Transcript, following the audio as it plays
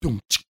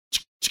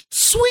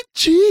Sweet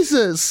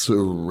Jesus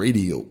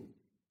Radio.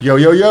 Yo,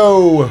 yo,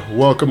 yo.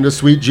 Welcome to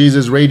Sweet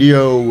Jesus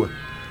Radio.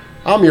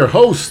 I'm your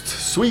host,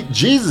 Sweet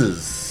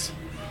Jesus.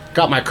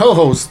 Got my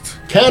co-host,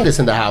 Candace,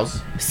 in the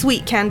house.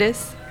 Sweet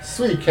Candace.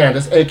 Sweet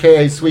Candace,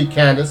 a.k.a. Sweet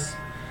Candace.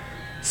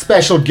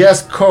 Special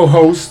guest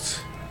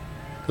co-host,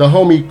 the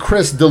homie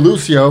Chris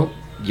DeLucio.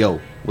 Yo,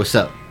 what's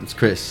up? It's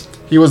Chris.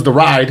 He was the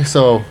ride,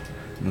 so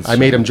I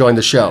made him join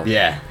the show.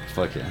 Yeah,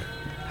 fuck yeah.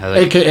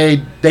 A.k.a.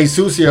 De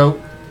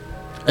Sucio.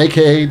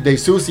 A.k.a. De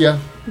Sucia.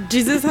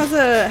 Jesus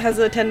has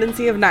a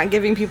tendency of not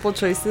giving people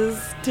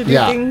choices to do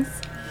things.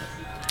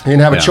 He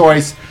didn't have a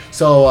choice.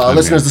 So,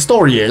 listeners, the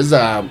story is,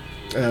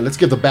 let's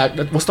give the back.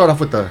 We'll start off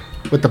with the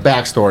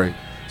backstory.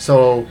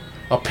 So,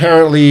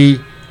 apparently,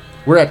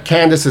 we're at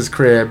Candace's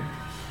crib,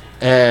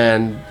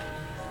 and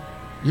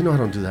you know I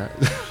don't do that.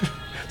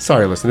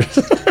 Sorry, listeners.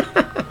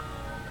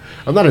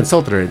 I'm not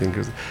insulted or anything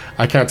because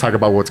I can't talk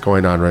about what's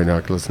going on right now,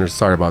 listeners.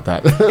 Sorry about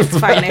that. It's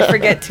fine. I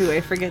forget to.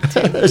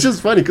 It's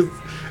just funny because,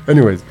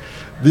 anyways,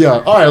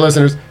 all right,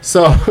 listeners.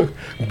 So,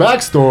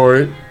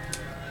 backstory.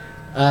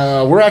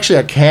 We're actually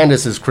at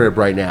Candace's crib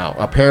right now.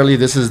 Apparently,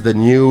 this is the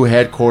new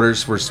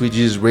headquarters for Sweet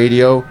Jesus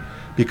Radio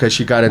because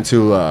she got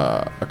into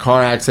a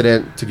car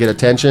accident to get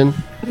attention,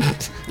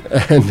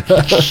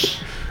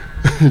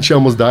 and she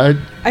almost died.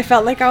 I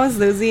felt like I was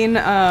losing.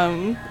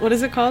 What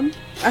is it called?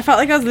 I felt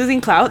like I was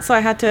losing clout, so I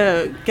had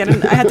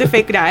to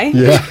fake die.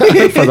 Yeah,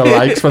 for the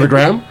likes, for the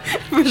gram.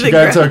 She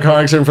got into a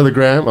car accident for the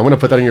gram. I'm gonna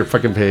put that on your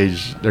fucking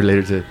page there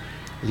later too.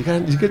 You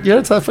got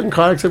into a fucking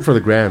car accident for the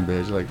gram,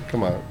 bitch. Like,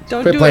 come on.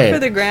 Don't do it for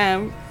the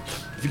gram.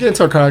 If you get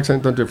into a car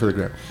accident, don't do it for the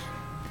gram.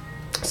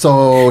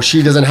 So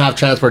she doesn't have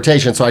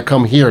transportation, so I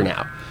come here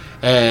now,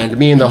 and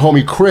me and the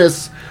homie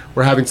Chris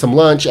were having some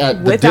lunch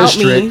at the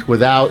district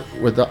without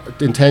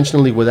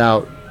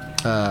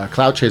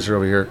Cloud Chaser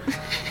over here.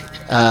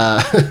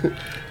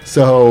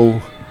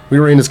 So we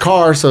were in his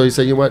car, so he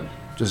said, you know what,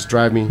 just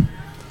drive me.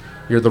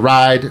 You're the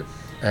ride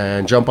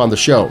and jump on the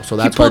show. So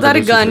that's he pulled out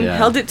a gun,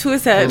 held it to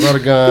his head. Pulled out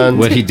a gun.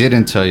 What he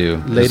didn't tell you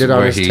laid it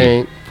on his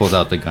taint. Pulled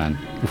out the gun.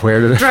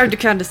 Where did it? Drive to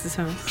Candace's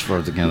house.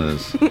 Drive to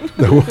Candace.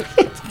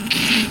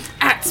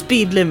 At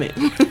speed limit.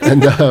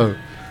 And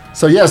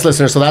so yes,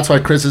 listeners, so that's why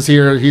Chris is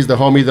here. He's the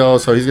homie though,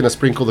 so he's gonna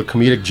sprinkle the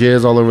comedic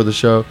jizz all over the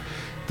show.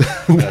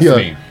 That's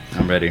me.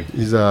 I'm ready.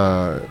 He's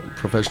a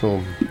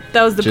professional.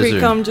 That was the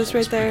pre-cum just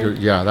right there.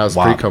 Yeah, that was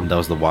WAP. pre-cum. That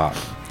was the WAP.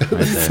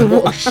 Right there.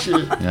 Oh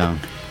shit. Yeah.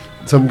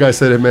 Some guy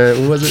said it,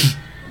 man. What was it?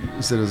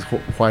 He said it was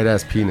white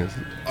ass penis.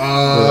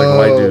 Oh. They're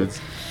like white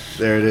dudes.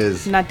 There it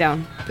is. Not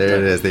down. There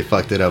it is. They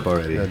fucked it up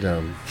already. Not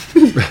down.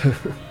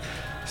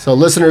 So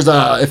listeners,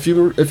 if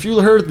you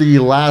heard the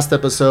last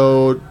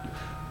episode,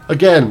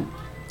 again,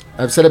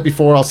 I've said it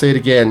before, I'll say it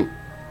again.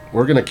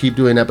 We're gonna keep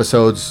doing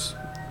episodes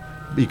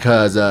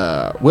because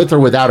with or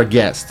without a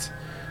guest.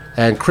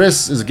 And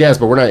Chris is a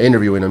guest, but we're not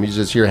interviewing him. He's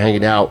just here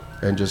hanging out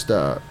and just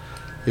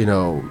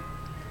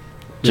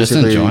just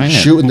enjoying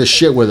shooting the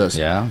shit with us.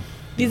 Yeah.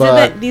 These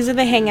are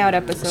the hangout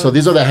episodes. So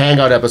these are the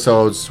hangout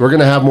episodes. We're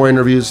gonna have more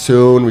interviews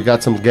soon. We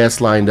got some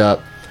guests lined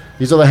up.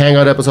 These are the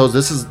hangout episodes.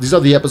 These are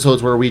the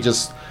episodes where we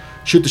just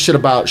shoot the shit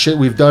about shit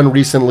we've done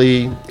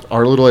recently,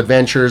 our little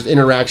adventures,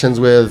 interactions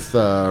with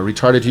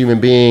retarded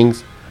human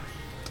beings,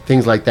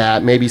 things like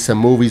that. Maybe some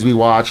movies we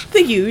watch.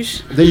 The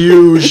huge.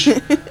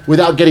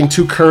 Without getting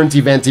too current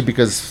eventy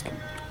because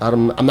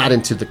I'm not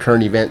into the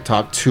current event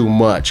talk too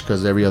much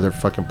because every other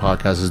fucking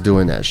podcast is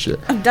doing that shit.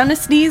 I'm down to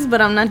sneeze, but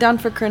I'm not down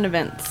for current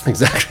events.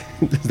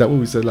 Exactly. Is that what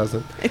we said last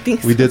time? I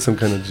think we did some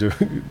kind of joke.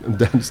 I'm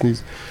down to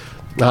sneeze.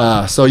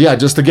 So yeah,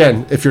 just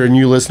again, if you're a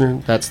new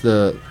listener, that's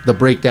the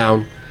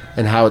breakdown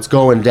and how it's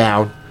going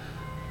down.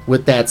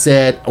 With that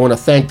said, I want to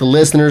thank the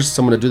listeners.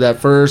 So I'm going to do that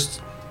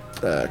first.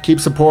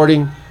 Keep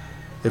supporting.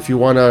 If you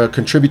want to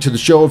contribute to the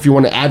show, if you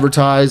want to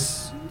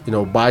advertise,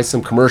 buy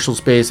some commercial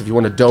space. If you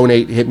want to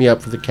donate, hit me up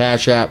for the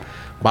Cash App.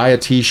 Buy a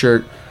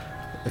t-shirt.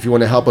 If you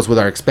want to help us with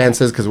our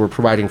expenses, because we're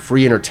providing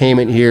free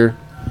entertainment here.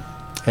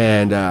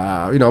 And,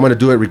 I'm going to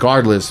do it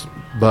regardless.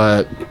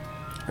 But,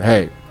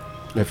 hey,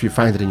 if you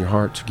find it in your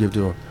heart to give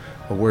to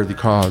a worthy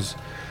cause,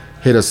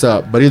 hit us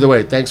up. But either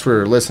way, thanks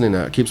for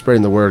listening. Keep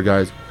spreading the word,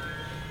 guys.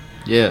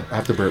 Yeah. I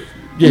have to burp.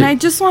 Yeah. And I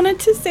just wanted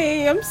to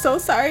say I'm so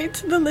sorry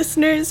to the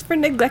listeners for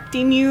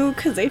neglecting you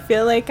because I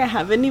feel like I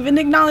haven't even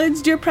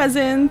acknowledged your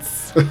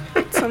presence.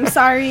 So I'm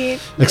sorry.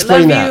 Explain I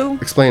love that. you.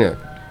 Explain it.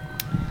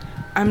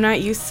 I'm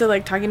not used to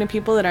talking to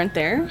people that aren't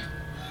there.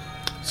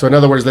 So in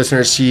other words,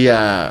 listeners,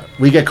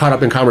 we get caught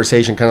up in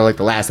conversation, kind of like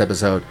the last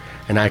episode,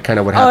 and I kind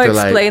of would have to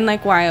explain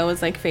why I was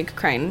fake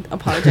crying,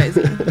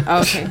 apologizing.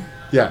 Okay.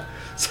 Yeah.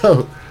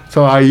 So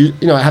I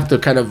have to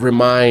kind of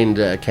remind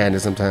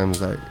Candace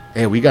sometimes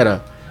hey, we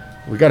gotta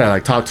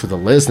talk to the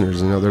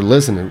listeners. They're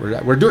listening.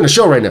 We're doing a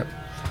show right now,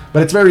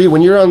 but it's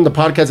when you're on the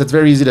podcast, it's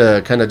very easy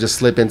to kind of just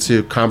slip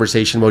into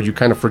conversation mode. You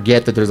kind of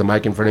forget that there's a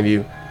mic in front of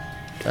you.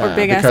 Or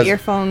big-ass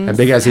earphones. And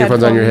big-ass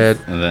earphones on your head.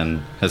 And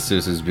then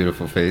Jesus'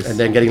 beautiful face. And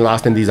then getting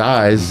lost in these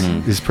eyes,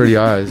 these pretty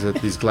eyes.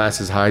 These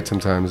glasses hide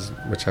sometimes,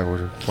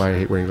 why I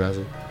hate wearing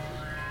glasses.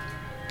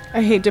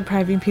 I hate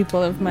depriving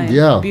people of my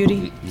Yeah.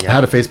 beauty. I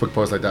had a Facebook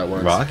post like that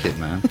once. Rocket,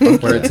 man.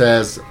 Where it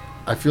says,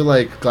 I feel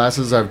like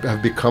glasses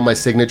have become my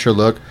signature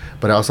look,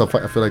 but I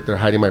feel like they're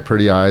hiding my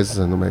pretty eyes,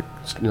 and I'm like,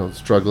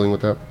 struggling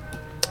with that.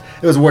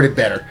 It was worded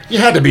better. You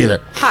had to be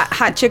there.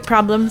 Hot chick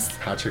problems.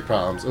 Hot chick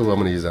problems. Oh, I'm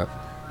gonna use that.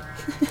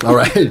 All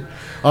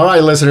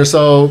right, listeners.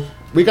 So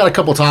we got a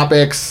couple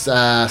topics,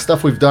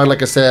 stuff we've done.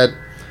 Like I said,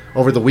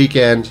 over the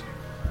weekend,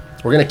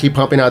 we're gonna keep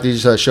pumping out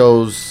these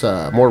shows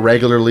more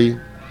regularly,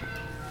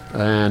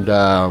 and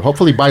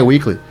hopefully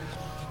bi-weekly.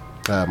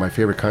 My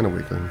favorite kind of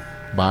weekly.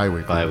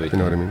 Bi-weekly. Bi-weekly. You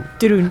know what I mean?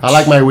 Doo-doo. I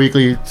like my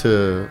weekly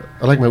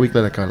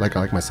like I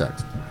like my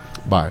sex.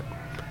 Bi.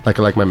 Like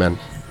I like my men.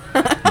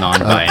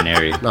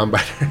 Non-binary.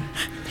 Non-binary.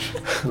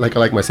 Like I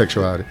like my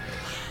sexuality.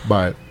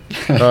 Bi.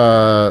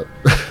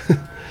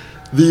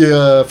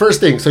 The first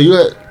thing. So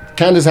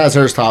Candace has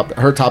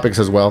her topics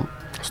as well.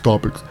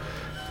 Topics.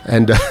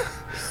 And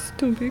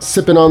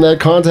sipping on that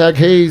contact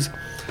haze.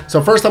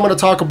 So first I'm going to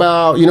talk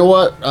about, you know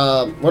what?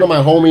 One of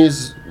my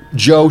homies,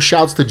 Joe.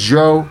 Shouts to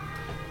Joe.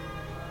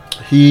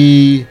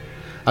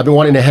 I've been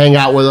wanting to hang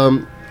out with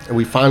him, and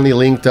we finally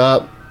linked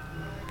up.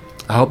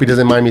 I hope he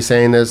doesn't mind me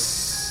saying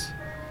this.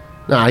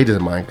 Nah, he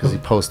doesn't mind because he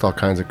posts all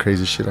kinds of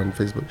crazy shit on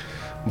Facebook.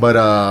 But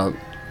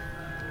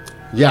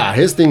yeah,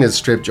 his thing is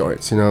strip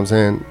joints. You know what I'm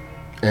saying?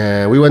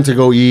 And we went to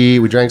go eat.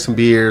 We drank some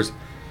beers,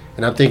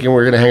 and I'm thinking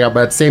we're gonna hang out.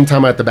 But at the same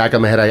time, at the back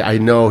of my head, I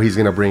know he's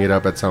gonna bring it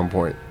up at some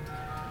point.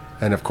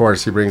 And of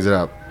course, he brings it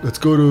up. Let's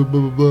go to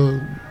blah blah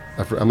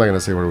blah. I'm not gonna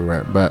say where we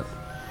went, but.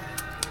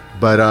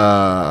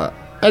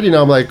 And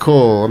I'm like,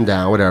 cool, I'm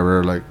down,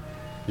 whatever. Like,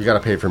 you gotta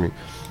pay for me.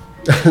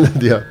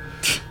 Yeah.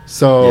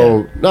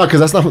 So no,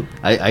 because that's not.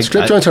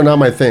 Strip joints are not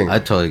my thing. I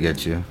totally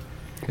get you.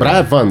 But I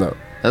had fun though.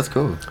 That's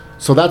cool.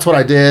 So that's what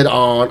I did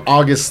on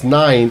August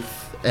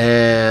 9th,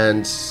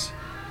 and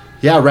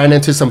yeah, I ran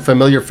into some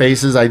familiar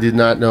faces I did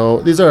not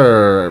know. These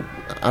are,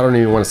 I don't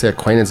even want to say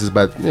acquaintances,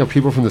 but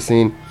people from the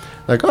scene.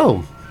 Like,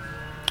 oh,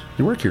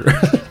 you work here?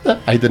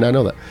 I did not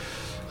know that.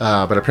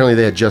 But apparently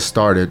they had just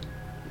started.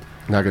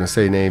 Not gonna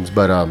say names,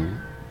 but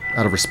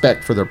out of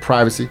respect for their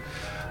privacy.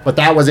 But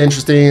that was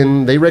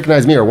interesting. They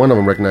recognized me, or one of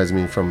them recognized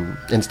me from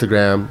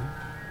Instagram,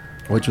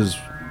 which was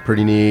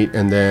pretty neat.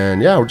 And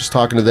then, yeah, we're just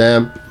talking to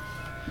them.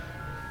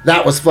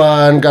 That was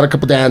fun. Got a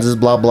couple dances,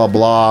 blah, blah,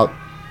 blah.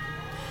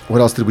 What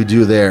else did we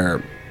do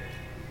there?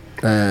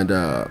 And,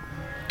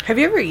 Have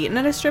you ever eaten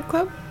at a strip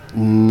club?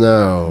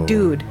 no.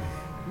 Dude,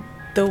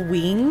 the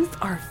wings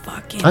are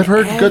fucking I've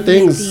heard good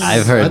things. everything.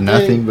 I've heard I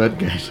nothing but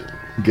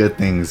good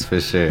things for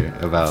sure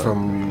about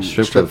From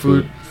strip strip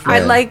club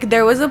food.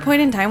 There was a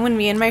point in time when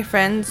me and my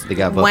friends They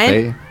got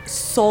went buffet?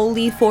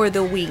 solely for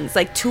the wings.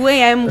 Like 2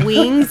 a.m.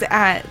 wings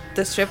at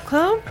the strip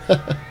club.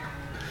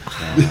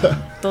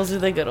 Those are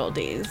the good old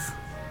days.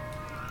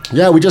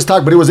 Yeah, we just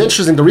talked, but it was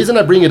interesting. The reason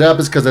I bring it up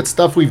is because it's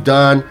stuff we've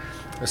done,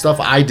 stuff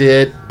I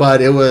did,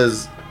 but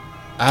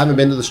I haven't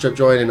been to the strip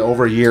joint in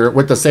over a year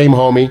with the same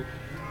homie.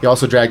 He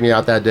also dragged me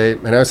out that day.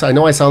 And I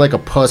know I sound like a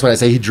puss when I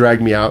say he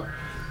dragged me out,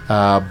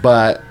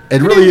 but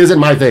it really isn't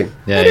my thing.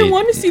 Yeah, I didn't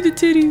want to see the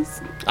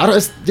titties.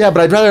 But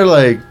I'd rather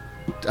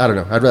I don't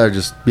know. I'd rather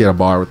just be at a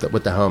bar with the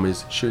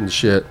homies, shooting the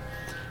shit,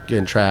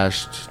 getting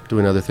trashed,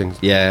 doing other things.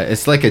 Yeah,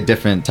 it's like a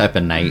different type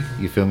of night.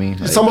 You feel me?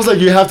 It's almost like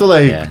you have to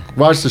Yeah.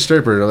 watch the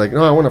stripper. They're like,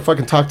 no, I want to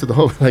fucking talk to the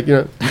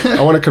homie.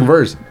 I want to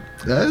converse.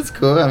 That's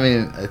cool. I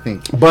mean, I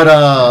think. But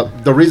one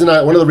of the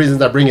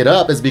reasons I bring it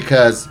up is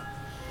because,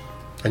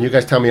 and you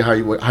guys tell me how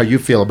you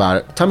feel about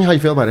it. Tell me how you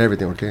feel about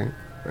everything, okay?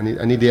 I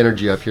need the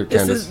energy up here,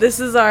 Candace. This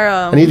is our.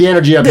 I need the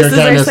energy up here,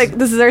 Candace.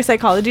 This is our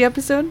psychology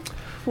episode.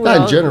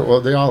 Not in general.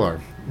 Well, they all are.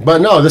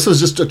 But no, this was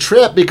just a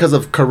trip because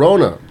of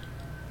Corona.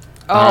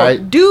 Oh,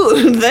 Alright.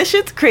 dude, that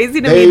shit's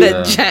crazy to me.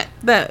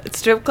 That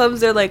strip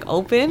clubs are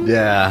open.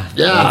 Yeah.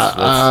 Yeah, That's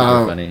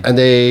really funny. and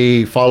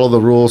they follow the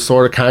rules,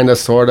 kind of.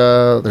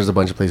 There's a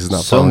bunch of places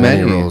not So following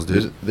many any rules,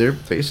 dude. They're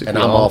basically. And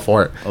I'm all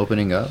for it.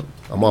 Opening up.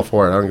 I'm all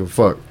for it. I don't give a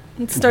fuck.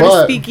 Start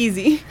a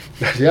speakeasy.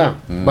 Yeah,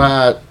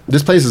 but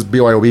this place is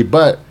BYOB.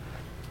 But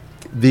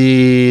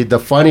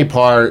the funny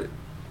part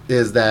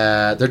is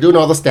that they're doing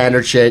all the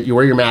standard shit. You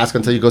wear your mask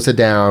until you go sit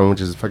down,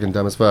 which is fucking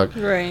dumb as fuck.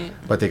 Right.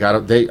 But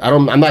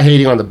I'm not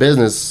hating on the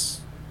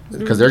business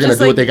because they're gonna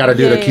Just do what they gotta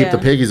do to keep yeah. the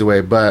piggies away.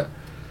 But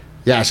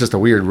yeah, it's just a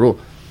weird rule.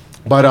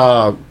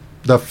 But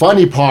the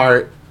funny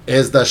part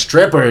is the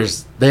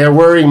strippers. They are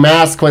wearing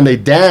masks when they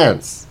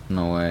dance.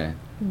 No way.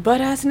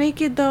 Butt ass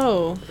naked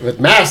though.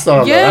 With masks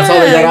on. Yeah. Though. That's all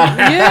they got on.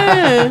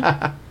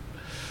 Yeah.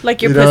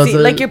 Like your You know what I'm pussy,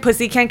 saying? like your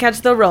pussy can't catch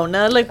the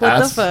Rona. Like what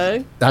the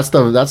fuck? That's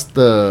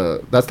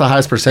the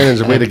highest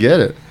percentage way to get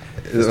it.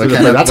 Like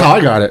kind of- That's how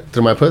I got it,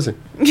 through my pussy.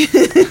 It's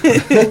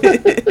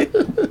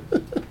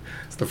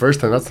the first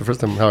time. That's the first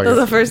time how I That was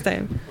got the first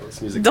time.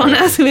 this music. Don't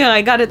ask me how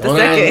I got it the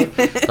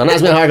second. Don't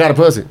ask me how I got a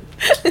pussy.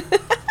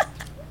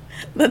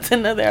 That's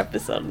another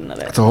episode.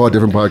 It's a whole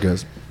different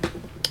podcast.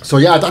 So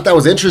yeah, I thought that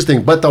was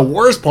interesting. But the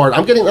worst part,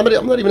 I'm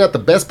not even at the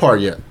best part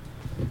yet.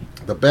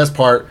 The best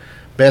part,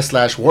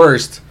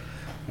 best/worst.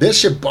 This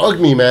shit bugged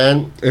me,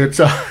 man. It's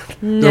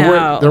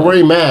No. they're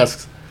wearing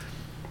masks,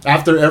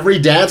 after every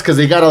dance, because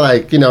they gotta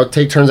like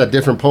take turns at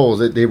different poles.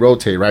 They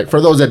rotate, right? For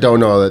those that don't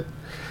know, that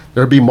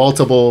there'll be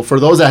multiple. For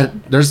those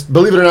that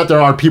believe it or not,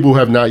 there are people who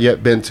have not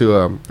yet been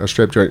to a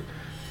strip joint.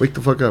 Wake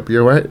the fuck up!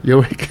 You're right. You're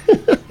awake.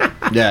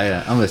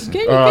 Yeah, I'm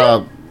listening.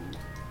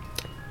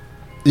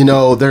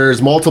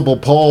 There's multiple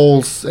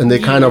poles, and they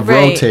kind of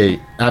rotate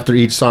after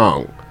each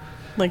song.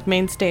 Like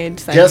main stage.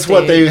 Side Guess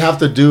what stage. they have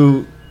to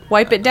do?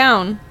 Wipe it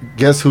down.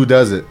 Guess who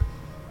does it?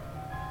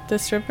 The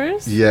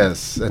strippers?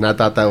 Yes, and I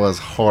thought that was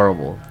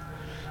horrible.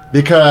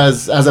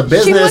 Because as a She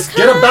business, was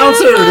get a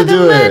bouncer coming to for do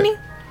the it. money.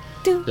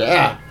 Do,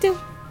 Yeah. do.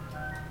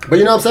 But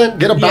you know what I'm saying?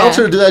 Get a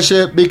bouncer Yeah. to do that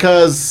shit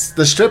because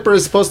the stripper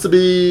is supposed to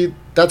be,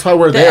 that's why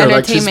we're The there.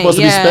 Like, she's entertainment, supposed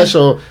to be yeah.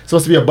 special,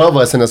 supposed to be above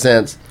us in a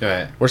sense.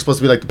 Right. We're supposed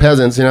to be like the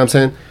peasants, you know what I'm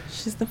saying?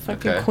 She's the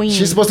fucking Okay. queen.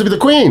 She's supposed to be the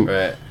queen.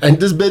 Right. And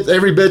this bitch,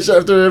 every bitch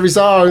after every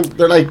song,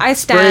 they're like I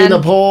spraying stand.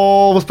 the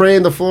pole,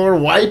 spraying the floor,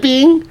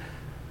 wiping.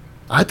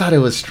 I thought it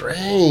was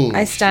strange.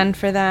 I stand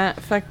for that.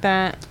 Fuck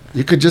that.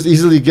 You could just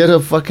easily get a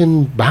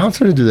fucking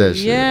bouncer to do that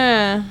shit.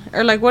 Yeah.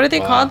 Or like, what are they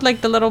Wow. called?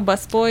 Like the little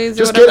bus boys?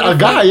 Just or get whatever a the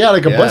fuck? guy, yeah,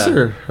 like a Yeah.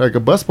 busser, like a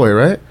busboy,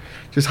 right?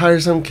 Just hire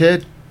some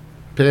kid,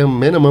 pay him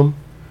minimum,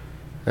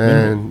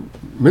 and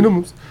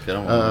minimums. Get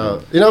 'em You know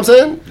on. what I'm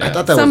saying? I Yeah.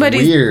 thought that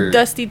Somebody's was weird.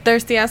 dusty,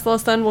 thirsty ass little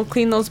son will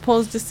clean those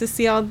poles just to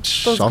see all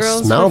those I'll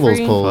girls. smell for those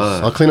free. poles.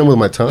 Fuck. I'll clean them with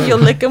my tongue. You'll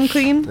lick them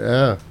clean.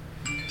 Yeah.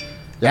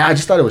 Yeah, I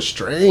just thought it was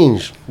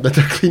strange that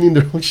they're cleaning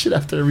their own shit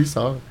after every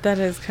song. That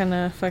is kind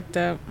of fucked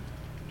up.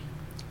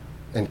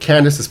 And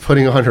Candace is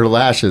putting on her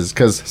lashes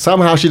because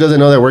somehow she doesn't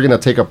know that we're going to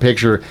take a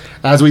picture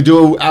as we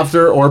do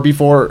after or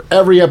before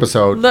every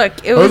episode. Look,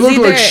 it I was look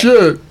either like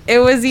shit. it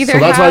was either So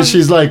that's why have-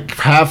 she's like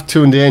half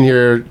tuned in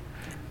here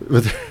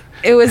with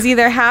it was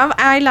either have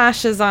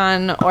eyelashes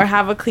on or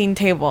have a clean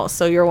table.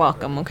 So you're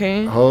welcome.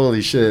 Okay.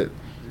 holy shit.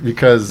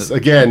 Because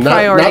again, not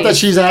that Priorities.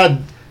 she's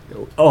had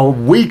a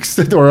week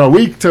to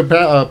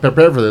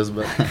prepare for this,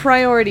 but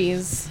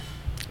Priorities.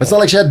 it's not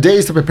like she had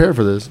days to prepare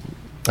for this.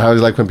 I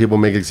always like when people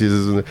make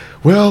excuses. And,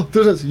 well,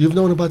 you've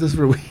known about this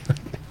for a week.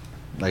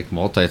 Like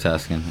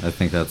multitasking. I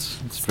think that's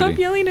Stop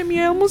pretty. yelling at me.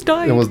 I almost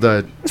died. She almost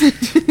died.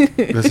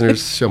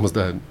 Listeners, she almost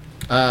died.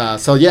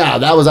 So yeah,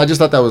 I just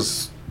thought that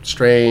was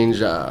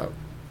strange.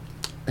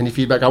 Any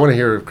feedback? I want to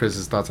hear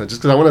Chris's thoughts on it,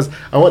 just because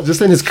I want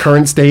just in his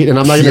current state, and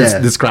I'm not going to Yeah.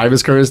 describe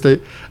his current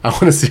state. I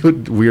want to see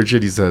what weird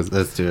shit he says.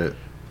 Let's do it.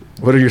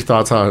 What are your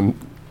thoughts on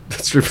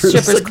strippers,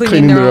 Strippers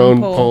cleaning their own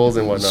poles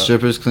and whatnot?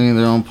 Strippers cleaning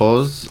their own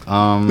poles.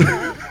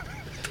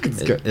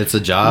 It's a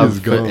job. He's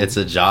gone. It's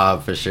a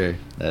job for sure.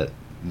 That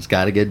it's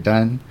got to get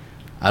done.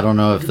 I don't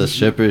know if the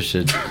strippers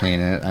should clean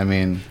it. I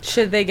mean,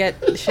 Should they get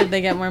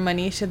more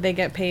money? Should they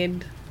get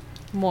paid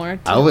more?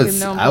 To I would clean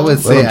their own I would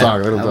poles? say him at,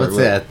 talk, let him I would talk,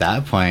 say let at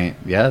that point,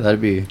 yeah,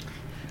 that'd be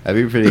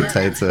pretty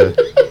tight to.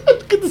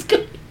 Look at this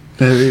guy.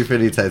 That'd be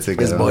pretty tight to get.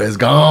 This on. boy is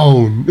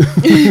gone.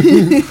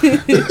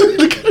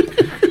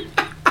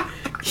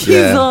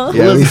 Yeah, all-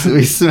 yeah,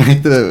 we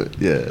smacked the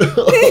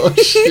Oh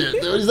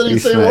shit! Dude, he's not even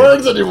He's saying right.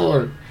 words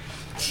anymore.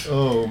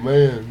 Oh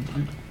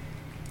man,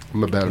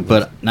 I'm a bad.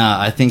 But nah,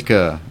 I think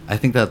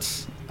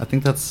that's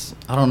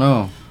I don't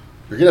know.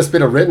 You're gonna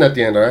spit a written at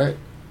the end, all right?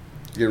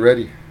 Get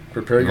ready.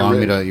 Prepare You your want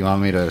me written. to? You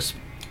want me to?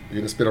 You're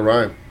gonna spit a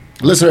rhyme.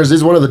 Listeners,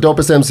 he's one of the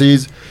dopest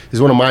MCs.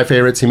 He's one of my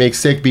favorites. He makes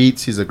sick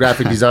beats. He's a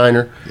graphic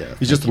designer. Yeah,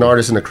 He's just an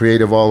artist and a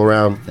creative all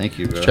around. Thank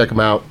you, bro. Check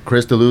him out.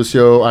 Chris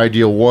DeLucio,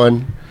 Ideal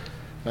One.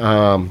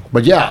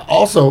 But yeah,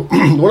 also,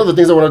 one of the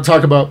things I want to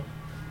talk about,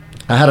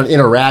 I had an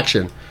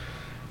interaction.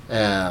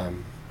 How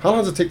long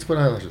does it take to put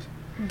eyelashes?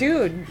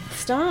 Dude,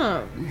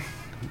 stop.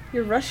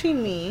 You're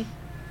rushing me.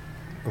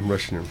 I'm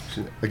rushing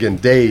him. Again,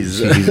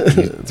 days.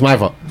 It's my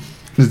fault.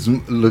 Look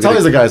It's at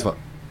always it, the guy's fault.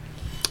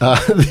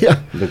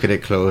 Yeah, look at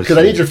it close. because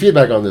I need your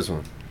feedback on this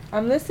one.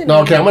 I'm listening. No,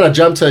 okay, I'm going to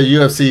jump to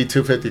UFC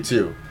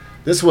 252.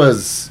 This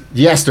was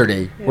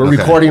yesterday. We're Okay.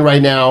 recording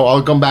right now.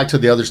 I'll come back to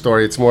the other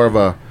story. It's more of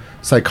a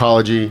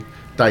psychology,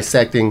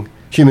 dissecting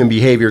human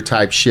behavior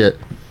type shit.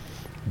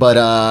 But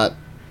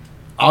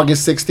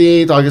August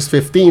 16th, August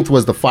 15th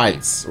was the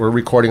fights. We're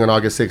recording on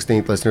August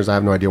 16th. Listeners, I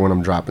have no idea when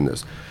I'm dropping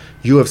this.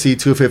 UFC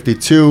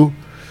 252.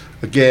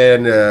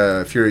 Again,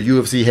 if you're a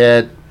UFC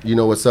head, you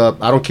know what's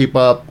up. I don't keep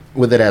up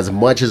with it as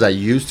much as I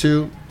used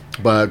to.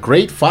 But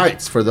great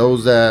fights for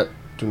those that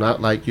do not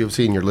like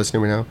UFC and you're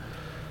listening right now.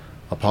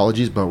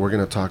 Apologies, but we're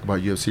going to talk about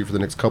UFC for the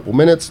next couple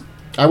minutes.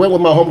 I went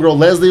with my homegirl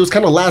Leslie. It was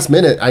kind of last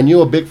minute. I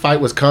knew a big fight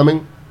was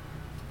coming,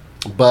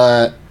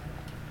 but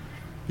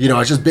I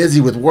was just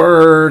busy with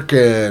work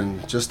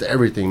and just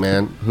everything,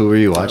 man. Who were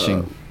you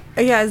watching?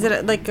 Yeah, is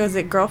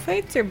it girl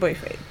fights or boy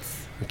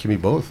fights? It can be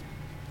both.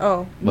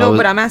 Oh, What no, was-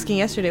 but I'm asking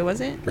yesterday, was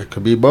it? It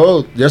could be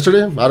both.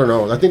 Yesterday? I don't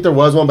know. I think there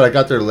was one, but I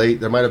got there late.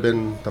 There might have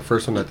been the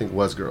first one. I think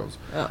was girls.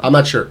 Oh. I'm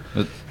not sure.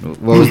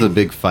 What was the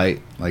big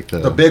fight? Like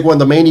The big one,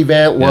 the main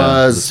event Yeah,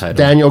 was the title.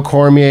 Daniel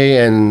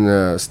Cormier and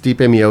Stipe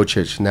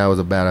Miocic, and that was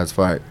a badass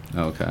fight.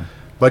 Oh, okay.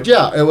 But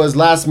yeah, it was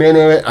last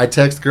minute. I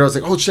text girls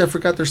like, "Oh shit, I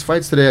forgot there's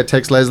fights today." I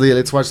text Leslie,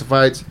 "Let's watch the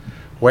fights."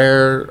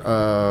 Where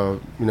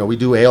we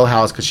do Ale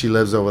House because she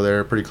lives over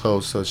there, pretty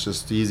close, so it's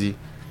just easy.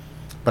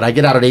 But I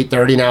get out at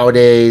 8:30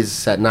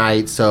 nowadays at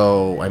night,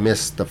 so I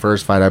missed the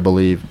first fight, I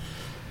believe.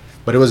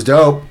 But it was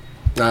dope.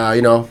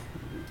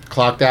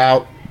 Clocked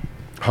out,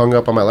 hung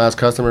up on my last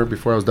customer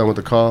before I was done with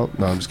the call.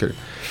 No, I'm just kidding.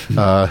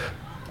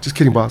 Just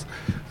kidding, boss.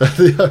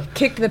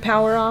 Kick the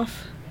power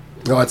off.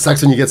 No, it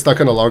sucks when you get stuck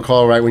on a long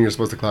call right when you're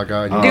supposed to clock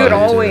out. Dude,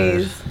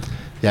 always.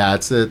 Yeah,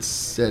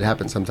 it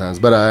happens sometimes.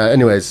 But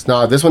anyways,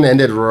 no, this one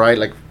ended right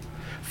like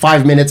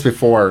 5 minutes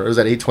before. It was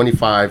at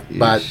 8:25,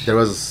 but there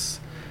was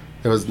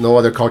no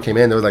other call came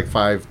in. There was like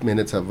 5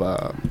 minutes of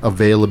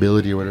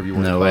availability or whatever you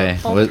want to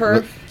call it. No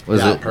way. Perf.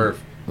 Was Yeah, it perf.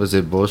 Was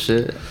it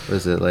bullshit?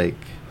 Was it like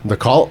The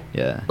call?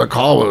 yeah? The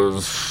call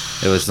was...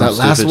 It was that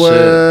some last stupid one.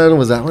 shit.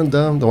 Was that one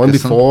dumb? The one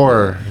 'Cause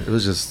before. It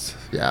was just...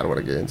 Yeah, I don't want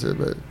to get into it,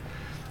 but...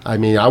 I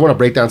mean, I want to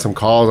break down some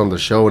calls on the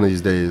show one of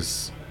these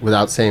days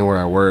without saying where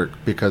I work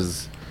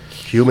because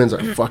humans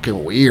are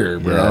fucking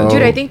weird, bro. Yeah.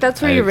 Dude, I think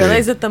that's where I you agree.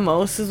 realize it the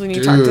most is when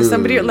you talk to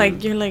somebody.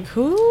 Dude. You're like,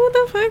 who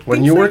the fuck? When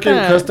thinks you like work in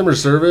that? customer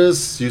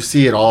service, you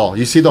see it all.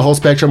 You see the whole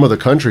spectrum of the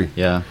country.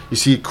 Yeah. You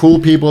see cool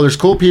people. There's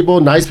cool people,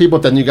 nice people.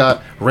 Then you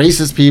got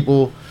racist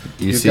people.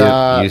 You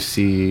got-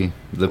 see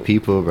the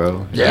people,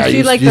 bro. Yeah, You see,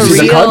 you, like, you the see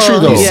the real- country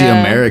though. You see Yeah.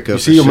 America. You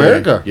for see sure.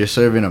 America. You're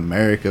serving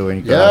America when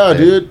you go Yeah, out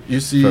there. dude. You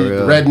see For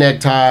real. redneck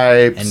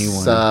types,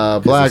 Anyone,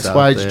 'cause blacks, it's out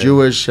whites, there.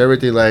 Jewish,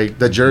 everything like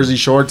the Jersey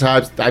Shore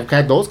types. I've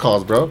had those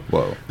calls, bro.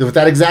 Whoa. With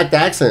that exact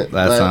accent.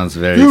 That like, sounds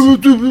very-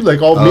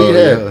 like all Oh,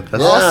 meathead. yeah,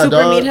 that's- All super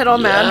dog. meathead, all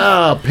mad.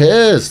 Yeah,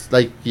 pissed,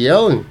 like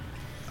yelling.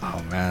 Oh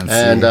man.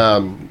 And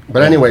see.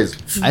 but anyways,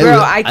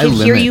 Bro, I can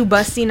hear limit. you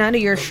busting out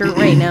of your shirt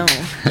right now.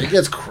 it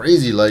gets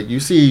crazy. Like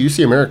you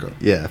see America.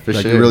 Yeah, for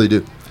Like sure. you really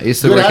do. I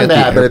used to Good work and at the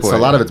bad, but it's a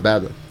airport. lot of it's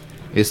bad though.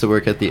 I used to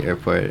work at the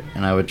airport,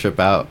 and I would trip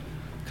out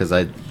because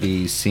I'd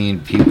be seeing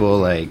people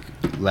like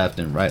left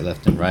and right.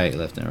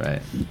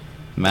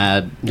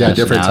 Mad Yeah,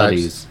 different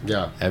nationalities. types.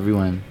 Yeah.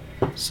 Everyone.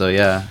 So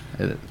yeah,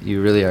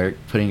 you really are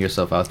putting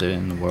yourself out there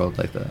in the world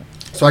like that.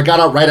 So I got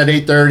out right at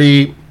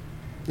 8:30.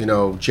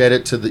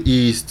 Jetted to the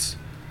east.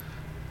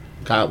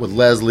 Got with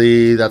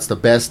Leslie. That's the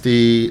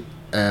bestie.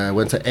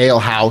 Went to Ale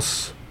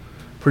House.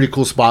 Pretty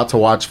cool spot to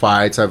watch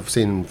fights. I've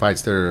seen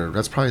fights there.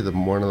 That's probably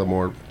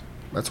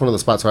that's one of the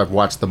spots where I've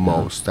watched the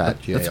most at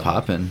It's Ale.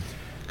 popping.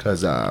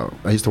 Because I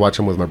used to watch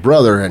him with my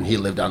brother, and he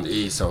lived down the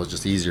east, so it was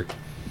just easier.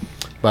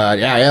 But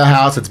yeah, Ale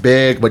House, it's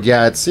big, but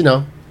yeah, it's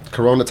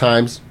Corona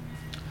times.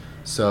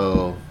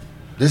 So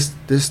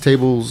this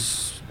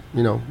table's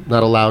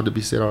not allowed to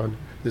be sit on.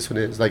 This one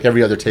is like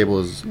every other table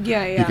is.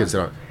 Yeah, You yeah. can sit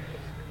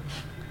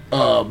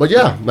on. But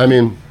yeah, I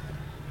mean,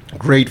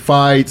 great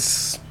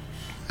fights.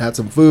 Had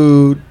some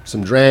food,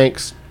 some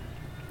drinks.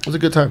 It was a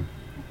good time.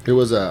 It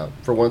was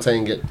for once I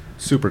didn't get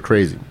super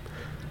crazy.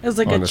 It was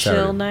like On a a chill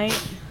Saturday.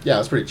 night. Yeah, it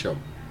was pretty chill.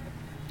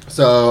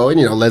 So, and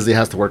Leslie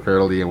has to work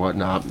early and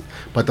whatnot.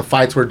 But the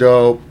fights were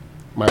dope.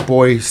 My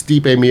boy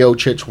Stipe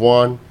Miocic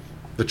won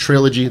the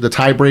trilogy, the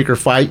tiebreaker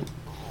fight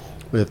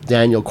with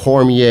Daniel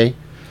Cormier.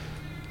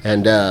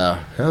 And that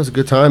was a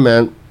good time,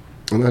 man.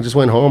 And I just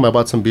went home. I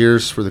bought some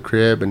beers for the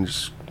crib and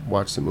just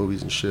watched some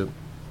movies and shit.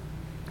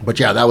 But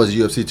yeah, that was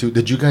UFC 2.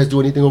 Did you guys do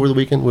anything over the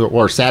weekend?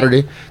 Or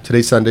Saturday?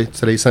 Today's Sunday.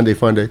 Today's Sunday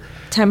Fun Day.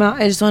 Time out.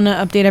 I just want to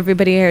update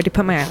everybody. I already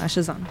put my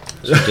eyelashes on.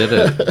 She did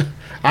it.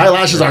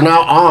 Eyelashes are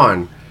now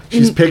on.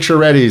 She's picture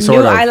ready, sort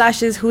New of.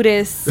 eyelashes. Who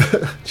this?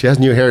 She has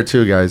new hair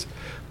too, guys.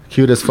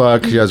 Cute as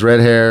fuck. She has red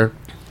hair.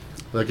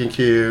 Looking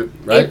cute.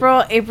 Right?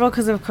 April,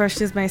 because of course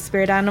she's my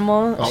spirit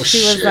animal. Oh, she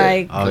shit. was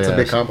like, Oh, That's a yeah,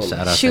 big compliment.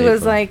 shout out she to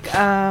was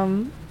April.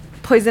 like,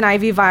 Poison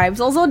Ivy vibes.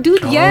 Also,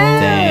 dude, yes.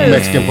 dang.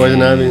 Mexican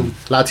poison ivy.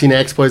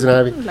 Latinx poison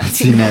ivy.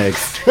 See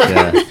next.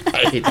 Yeah. I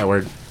hate that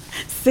word.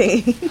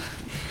 Say.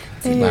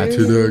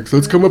 Latinx.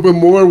 Let's come up with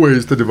more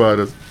ways to divide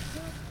us.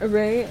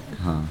 Right.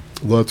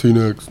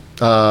 Latinx.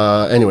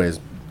 Anyways.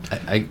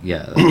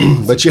 Yeah.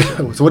 But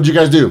yeah. So what did you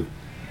guys do?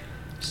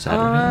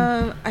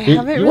 Saturday. I You,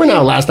 haven't you really. went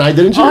out last night,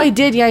 didn't you? Oh, I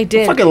did. Yeah, I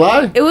did. Fucking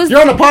lie. It was-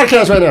 You're on the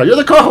podcast right now. You're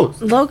the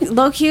co-host.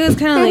 Low key was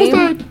kind of That was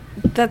lame.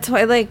 That's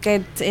why, like,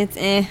 it's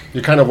eh.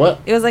 You kind of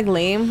what? It was like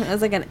lame. It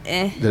was like an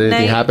eh. Did anything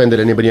night. happen? Did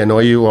anybody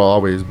annoy you? Well,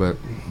 always, but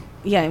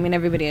Yeah, I mean,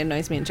 everybody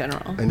annoys me in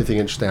general. anything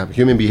interesting happen?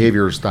 Human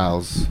behavior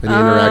styles. Any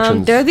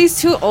interactions? There are these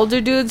two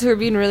older dudes who are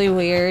being really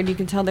weird. You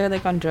can tell they're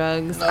like on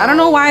drugs. I don't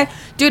know why,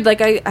 dude.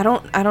 Like I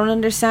don't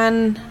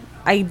understand.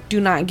 I do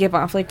not give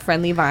off like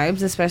friendly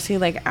vibes, especially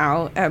like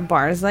out at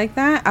bars like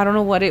that. I don't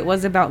know what it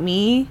was about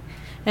me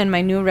and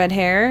my new red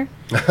hair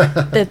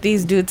that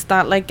these dudes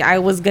thought like I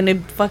was gonna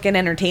fucking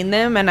entertain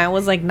them, and I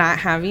was like not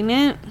having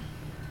it.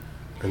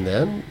 And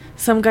then?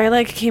 Some guy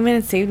like came in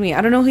and saved me.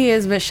 I don't know who he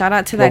is, but shout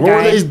out to that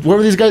Well, guy. what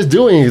were these guys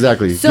doing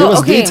exactly? So, Give us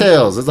okay.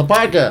 details. It's a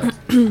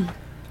podcast.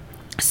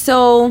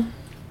 So,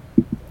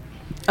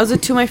 I was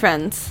with two of my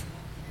friends,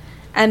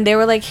 and they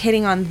were like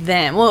hitting on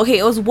them. Well, okay,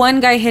 it was one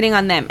guy hitting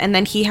on them, and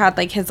then he had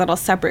like his little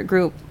separate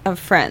group of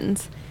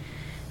friends.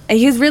 And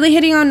he was really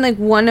hitting on like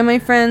one of my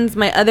friends.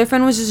 My other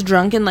friend was just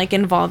drunk and like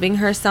involving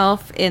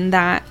herself in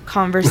that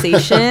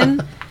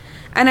conversation.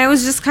 And I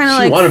was just kind of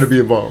She like, wanted to be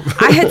involved.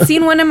 I had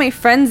seen one of my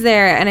friends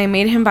there, and I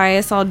made him buy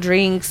us all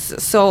drinks.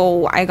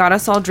 So I got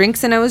us all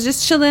drinks, and I was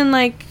just chilling,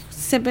 like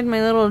sipping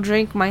my little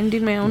drink,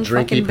 minding my own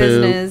Drinky fucking poo.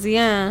 business.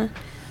 Yeah.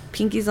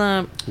 Pinkies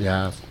up.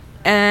 Yeah.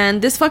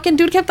 And this fucking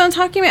dude kept on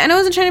talking to me. And I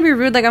wasn't trying to be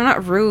rude. Like, I'm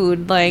not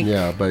rude. Like,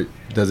 Yeah, but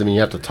doesn't mean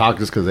you have to talk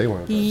just because they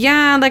want to.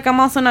 yeah, like, I'm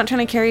also not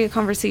trying to carry a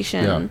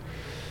conversation. Yeah.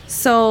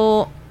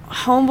 So,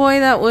 homeboy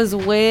that was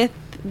with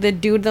the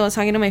dude that was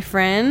talking to my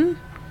friend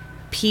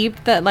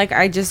peeped that, like,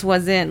 I just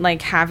wasn't,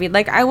 like, happy.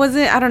 Like, I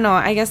don't know.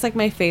 I guess, like,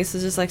 my face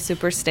was just, like,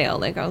 super stale.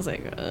 Like, I was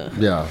like, ugh.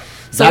 Yeah.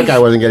 So That guy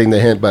wasn't getting the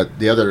hint, but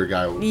the other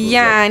guy was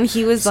Yeah, like, and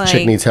he was "This chick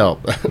like, needs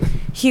help."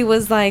 he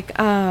was like,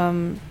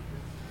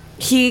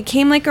 he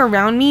came, like,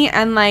 around me,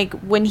 and, like,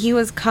 when he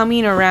was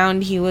coming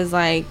around, he was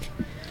like,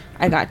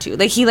 I got you.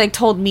 Like, he, like,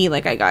 told me,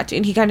 like, I got you.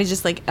 And he kind of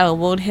just, like,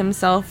 elbowed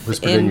himself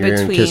Whispered in in your ear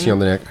and between. kissed you on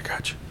the neck. I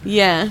got you.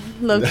 Yeah,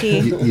 low key.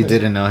 You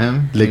didn't know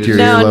him? Licked He your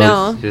was- No,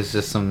 earlobes. no. He was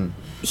just some...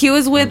 He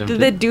was with Random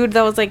the dude? dude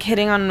that was, like,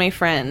 hitting on my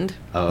friend.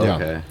 Oh, Yeah.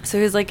 okay. So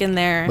he was, like, in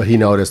there. But he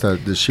noticed that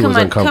she was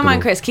uncomfortable. Come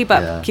on, Chris. Keep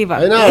up. Yeah. Keep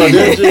up. I know,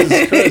 dude.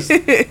 Jesus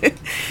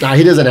Christ. Nah,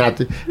 he doesn't have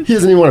to. He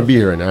doesn't even want to be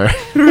here right now.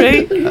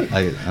 Right?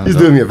 I'm He's the,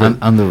 doing me a favor.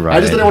 I'm the right. I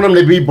just didn't want him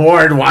to be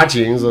bored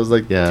watching, so I was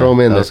like, Yeah, throw him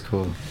in that there. was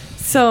cool.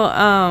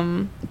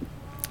 So,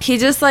 he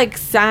just, like,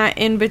 sat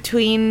in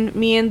between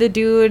me and the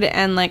dude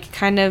and, like,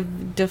 kind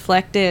of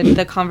deflected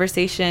the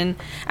conversation.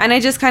 And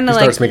I just kind He of,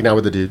 starts like, making out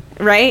with the dude.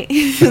 right?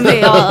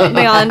 they all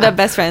end up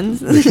best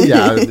friends.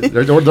 Yeah,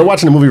 they're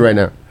watching a movie right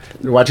now.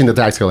 They're watching The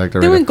Tax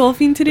Collector They right went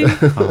golfing today.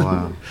 Oh,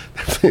 wow.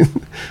 now.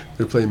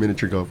 They're playing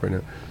miniature golf right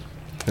now.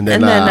 And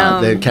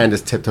then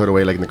Candace tiptoed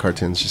away like in the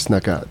cartoons. She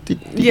snuck out.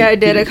 Yeah, I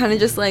did. I kind of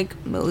just, like,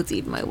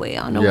 moseyed my way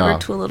on over Yeah.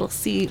 to a little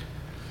seat.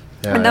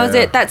 Yeah, And that was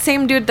yeah. it. That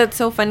same dude that's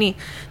so funny.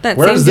 That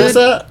Where same is dude, this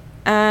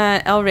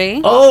at? El Rey.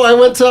 Oh, I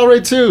went to El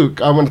Rey too.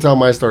 I want to tell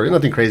my story.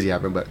 Nothing crazy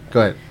happened, but go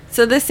ahead.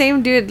 So the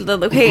same dude,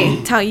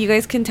 okay, you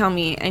guys can tell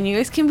me, and you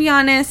guys can be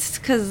honest,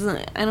 because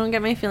I don't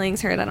get my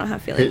feelings hurt. I don't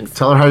have Hey, feelings.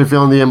 tell her how you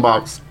feel in the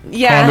inbox.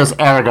 Yeah. Candace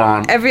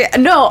Aragon.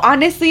 No,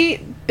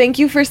 honestly, thank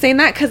you for saying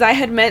that, because I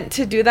had meant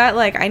to do that.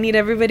 Like, I need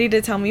everybody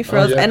to tell me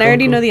first, yeah, and I cool,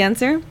 already cool. know the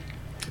answer.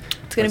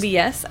 It's gonna be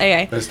yes.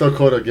 Aye. It's still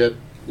cool to get,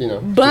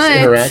 But- this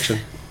interaction.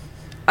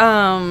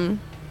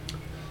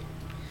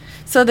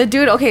 So the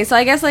dude, okay, so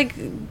I guess, like,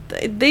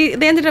 they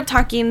ended up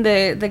talking,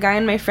 the guy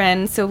and my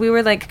friend, so we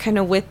were, like, kind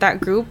of with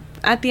that group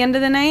at the end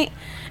of the night,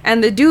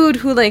 and the dude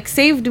who, like,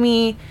 saved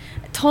me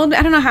told,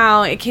 I don't know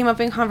how, it came up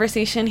in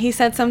conversation, he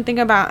said something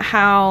about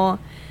how,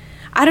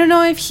 I don't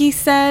know if he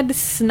said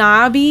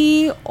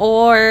snobby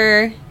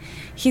or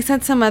he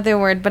said some other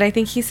word, but I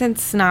think he said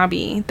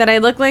snobby, that I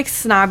look like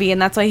snobby,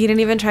 and that's why he didn't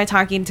even try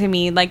talking to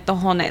me, like, the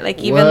whole night, like,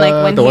 even,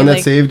 like, when the he, one that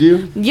like, saved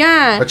you?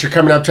 yeah. But you're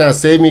coming up trying to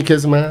save me,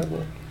 kissing my ass?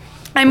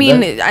 I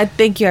mean, I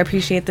thank you. I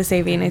appreciate the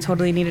saving. I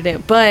totally needed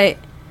it. But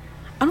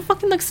I don't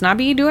fucking look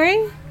snobby, do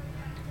I?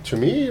 To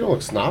me, you don't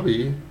look snobby.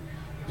 You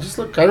just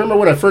look. I remember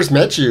when I first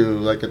met you,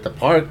 like at the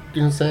park.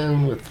 You know what I'm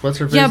saying? With what's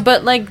her face? Yeah,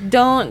 but, like,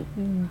 don't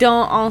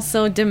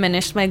also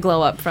diminish my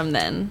glow up from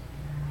then.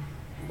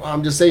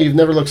 I'm just saying you've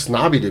never looked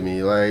snobby to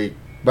me. Like,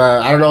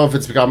 but I don't know if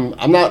it's become.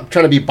 I'm not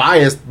trying to be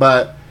biased,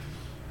 but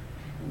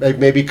like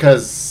maybe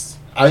because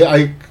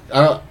I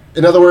don't.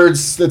 In other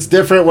words, it's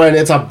different when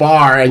it's a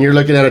bar and you're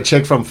looking at a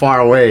chick from far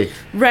away.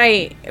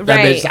 Right. That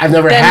bitch, I've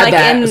never Then, had like,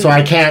 that, so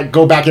I can't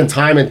go back in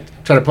time and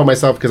try to put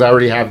myself because I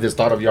already have this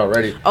thought of you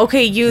already.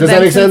 Okay, you Does that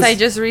then, make since sense? I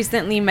just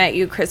recently met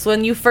you, Chris.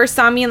 When you first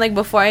saw me and, like,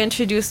 before I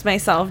introduced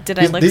myself, did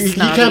I look He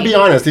snobby? can't be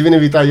honest. Even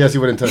if he thought yes, he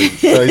wouldn't tell you.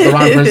 So he's the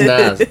wrong person to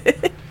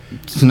ask.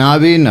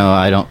 Snobby? No,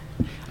 I don't.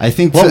 I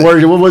think... What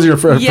was your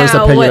first Yeah,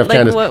 opinion what, of like,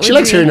 Candace? what She would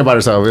likes you- hearing about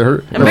herself.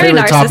 Her I'm very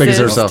favorite topic is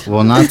narcissist. herself.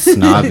 Well, not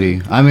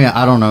snobby. I mean,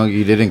 I don't know.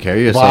 You didn't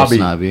carry yourself Bobby.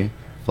 snobby.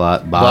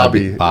 Bobby.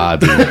 Bobby.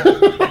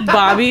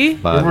 Bobby. Bobby?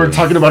 We were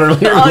talking about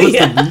earlier. Oh, What's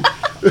yeah.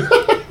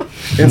 the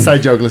beat? Inside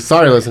joke.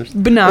 Sorry, listeners.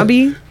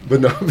 Bobby?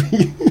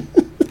 Banabi.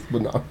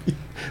 Banabi.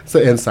 It's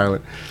the end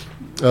silent.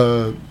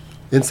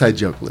 Inside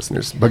joke,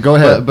 listeners. But go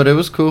ahead. But it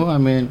was cool. I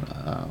mean,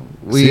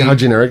 we... See how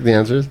generic the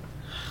answer is?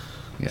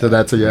 Yeah, So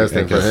that's a yes I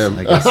thing for guess- him.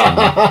 I guess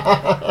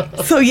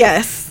so. So,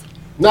 yes.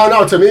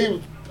 No, to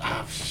me,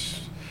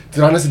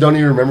 dude, honestly, don't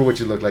even remember what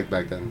you looked like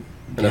back then.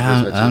 when I Yeah,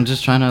 first met you. I'm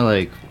just trying to,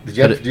 like, Did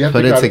you have- do you have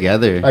put to it grab-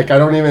 together. Like, I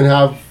don't even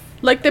have.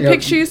 Like the Yeah.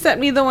 picture you sent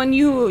me, the one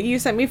you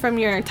sent me from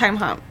your time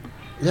hop.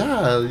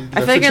 Yeah. I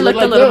feel like I looked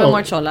a little bit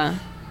more chola.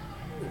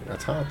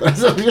 That's hot.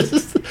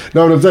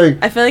 No, what I'm saying.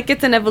 I feel like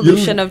it's an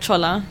evolution of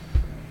chola.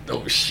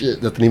 Oh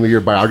shit! That's the name of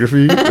your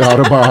biography, the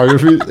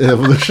autobiography,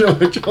 evolution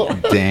of a chola.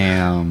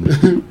 Damn.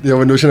 The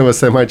evolution of a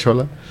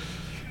semi-chola.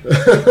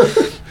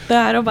 The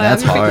autobiography.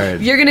 That's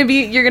hard. You're gonna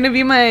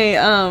be my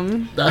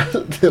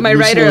The My evolution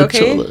writer, of a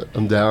okay? chola.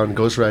 I'm down.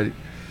 Ghost writing.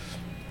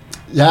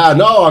 Yeah,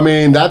 no, I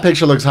mean that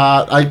picture looks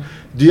hot. Are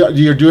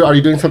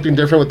you doing something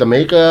different with the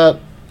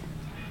makeup?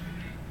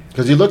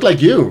 Because you look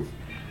like you.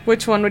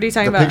 Which one? What are you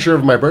talking The about? picture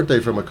of my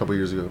birthday from a couple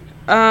years ago.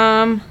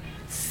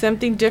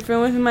 Something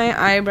different with my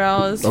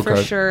eyebrows for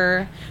Okay.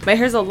 sure. My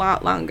hair's a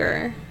lot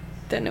longer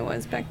than it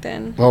was back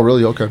then. Oh,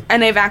 really? Okay.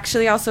 And I've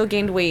actually also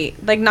gained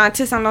weight. Like, not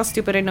to sound all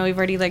stupid, I know we've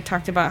already like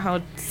talked about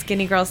how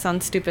skinny girls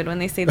sound stupid when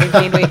they say they've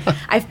gained weight.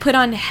 I've put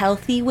on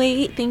healthy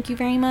weight. Thank you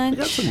very much.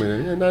 That's a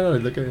minute. Yeah, no,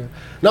 look at it.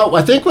 No,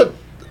 I think what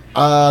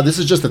this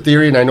is just a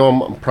theory, and I know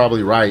I'm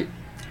probably right.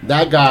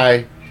 That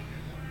guy,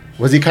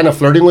 was he kind of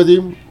flirting with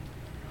you?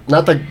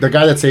 Not the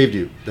guy that saved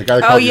you. The guy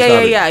that called you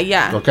snobby.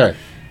 Yeah. Okay.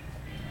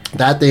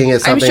 That thing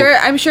is something.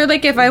 I'm sure.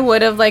 Like, if I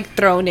would have like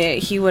thrown it,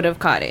 he would have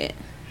caught it.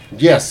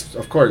 Yes,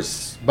 of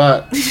course.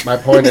 But my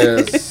point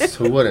is,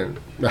 who wouldn't?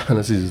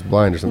 Unless he's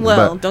blind or something.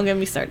 Well, but don't get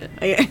me started.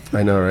 Okay.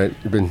 I know, right?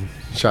 You've been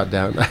shot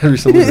down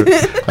recently.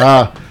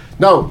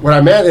 No, what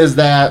I meant is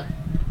that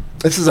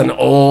this is an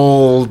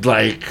old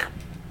like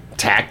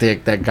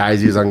tactic that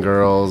guys use on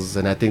girls,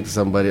 and I think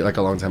somebody like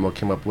a long time ago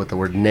came up with the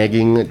word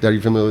negging. Are you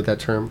familiar with that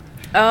term?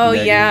 Oh,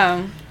 Negging.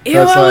 yeah. Ew,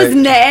 That's I was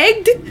like-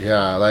 negged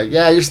Yeah, like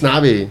you're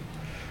snobby.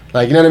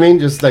 Like, you know what I mean?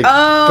 Just like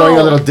throwing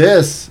a little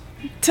diss.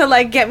 to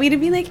like get me to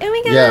be like, oh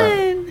my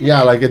god.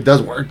 Yeah, like it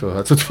does work though.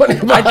 That's what's funny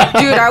about it.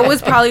 Dude, I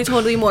was probably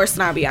totally more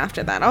snobby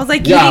after that. I was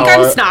like, you think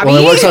I'm snobby?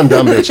 Well, it works on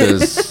dumb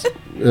bitches.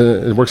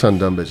 It works on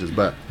dumb bitches,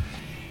 but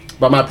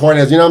my point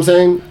is, you know what I'm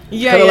saying?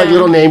 Yeah, Kind of like yeah.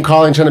 little name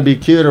calling, trying to be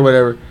cute or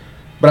whatever.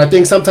 But I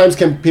think sometimes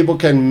people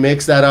can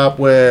mix that up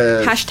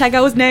with Hashtag I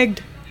was negged.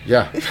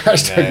 yeah.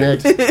 Hashtag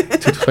next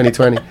to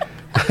 2020.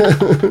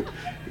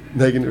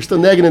 Negging, we're still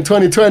negging in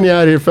 2020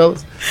 out here,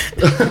 fellas.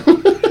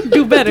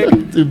 Do better.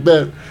 Do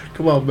better.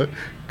 Come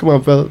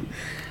on, fellas.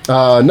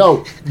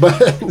 No,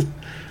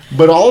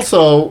 but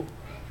also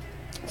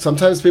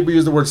sometimes people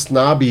use the word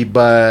snobby,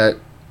 but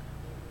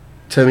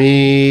to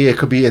me it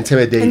could be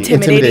intimidating.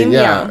 Intimidating,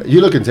 yeah. yeah.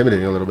 You look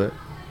intimidating a little bit.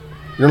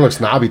 You don't look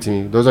snobby to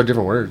me. Those are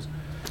different words.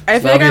 I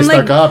feel Snobby like I'm is like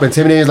stuck up.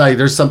 Intimidating is like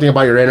there's something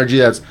about your energy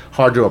that's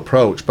hard to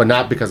approach, but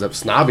not because of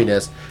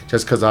snobbiness,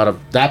 just because out of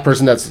that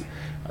person that's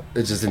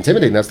it's just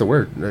intimidating. That's the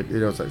word. Like, you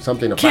know, it's like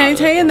something about Can I it.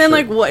 tell you? Oh, And then,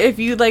 shit. like, what if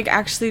you like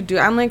actually do?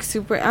 I'm like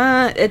super.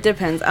 It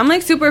depends. I'm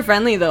like super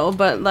friendly though,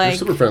 but You're like,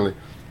 super friendly.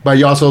 But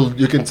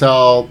you can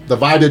tell the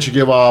vibe that you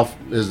give off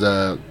is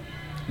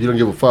you don't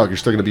give a fuck. You're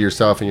still gonna be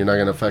yourself, and you're not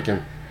gonna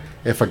fucking.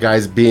 If a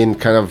guy's being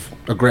kind of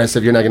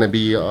aggressive, you're not gonna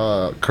be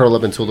curl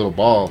up into a little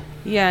ball.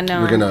 yeah, no.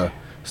 You're gonna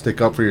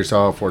stick up for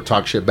yourself or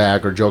talk shit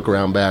back or joke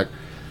around back.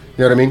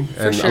 You know what I mean?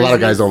 And sure. a lot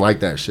of guys don't like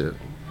that shit.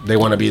 They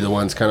want to be the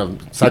ones kind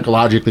of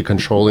psychologically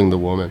controlling the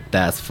woman.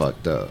 That's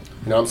fucked up.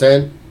 You know what I'm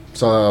saying?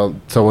 So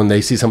when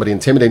they see somebody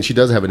intimidating, she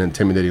does have an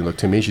intimidating look.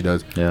 To me, she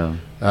does. Yeah.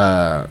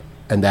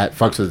 And that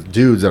fucks with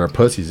dudes that are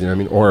pussies, you know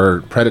what I mean?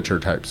 Or predator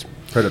types.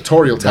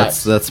 Predatorial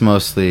types. That's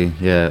mostly,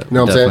 yeah,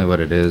 know what I'm definitely saying? what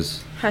it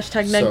is.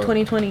 Hashtag neg So-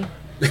 2020.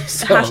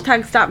 So,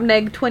 Hashtag stop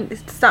negging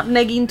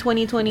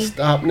 2020.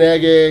 stop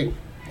nagging.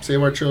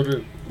 Save our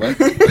children. What?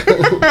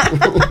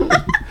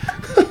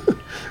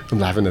 I'm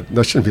laughing at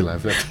that. Shouldn't be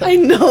laughing at that. I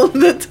know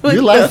that's what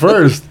You laugh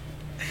first.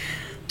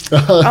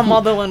 I'm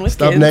all the one with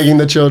Stop kids. nagging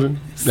the children.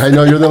 I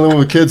know you're the only one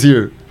with kids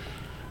here.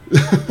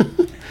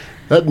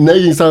 That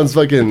nagging sounds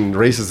fucking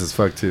racist as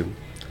fuck too.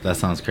 That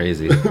sounds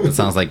crazy. It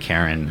sounds like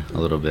Karen a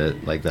little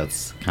bit. Like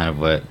that's kind of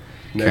what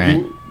Negging?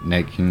 Karen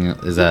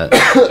negging is that.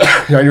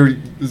 I know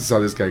this is how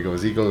this guy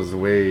goes. He goes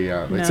way.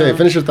 Like, No. say,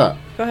 finish your thought.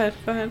 Go ahead.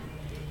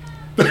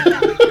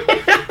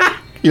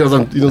 He knows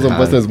I'm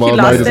busting his balls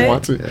now. He lost doesn't it?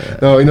 want to. Yeah.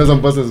 No, he knows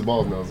I'm busting his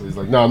balls now. So he's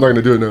like, no, I'm not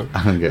gonna do it now.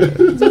 I'm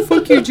good.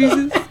 Fuck you,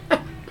 Jesus.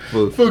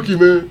 Fuck you,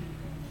 man.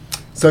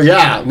 So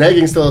yeah,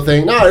 nagging's still a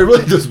thing. No, it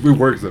really just it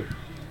works though.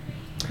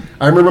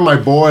 I remember my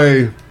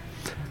boy.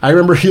 I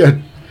remember he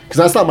had because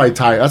that's not my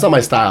type. That's not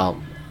my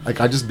style. Like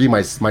I just be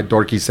my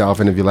dorky self,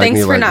 and if you like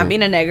Thanks me, for like not me.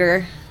 being a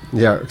nigger.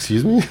 Yeah,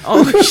 excuse me.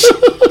 Oh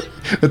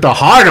shit. With the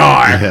hard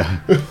R.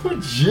 Yeah.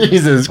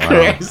 Jesus Wow.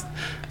 Christ.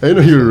 I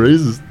didn't know you were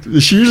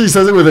racist. She usually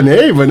says it with an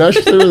A, but now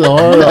she says it with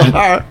a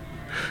R.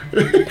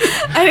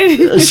 I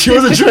didn't. She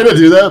wasn't trying to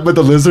do that, but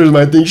the listeners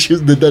might think she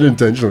did that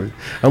intentionally.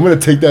 I'm going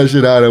to take that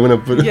shit out. I'm going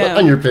to put it Yeah.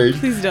 on your page.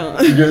 Please don't.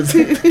 You're gonna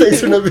say, thanks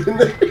for not being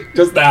there.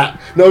 Just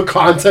that. No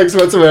context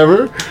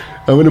whatsoever.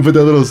 I'm going to put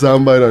that little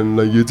soundbite on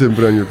YouTube and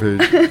put it on your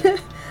page.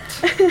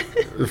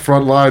 The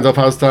front lines, Up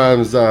House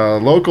Times,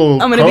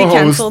 local I'm gonna be co-host,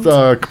 canceled.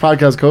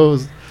 podcast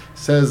co-host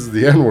says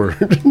the N-word.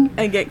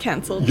 I get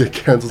canceled. Get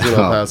canceled in El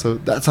Paso.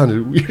 That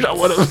sounded weird. I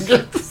want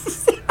to.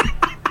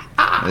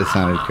 It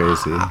sounded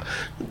crazy. I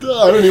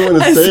don't even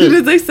want to As say soon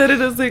it. as I said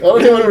it, I was like, I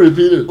don't even want to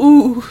repeat it.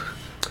 ooh.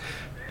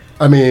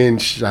 I mean,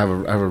 I have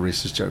a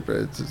racist joke, but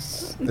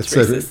it's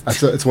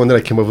racist. it's one that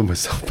I came up with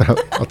myself.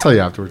 But I'll tell you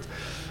afterwards.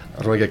 I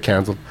don't want to get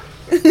canceled,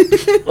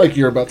 like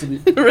you're about to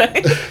be.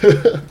 Right.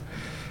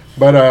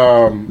 But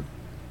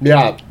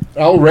yeah,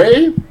 El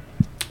Rey.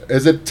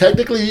 Is it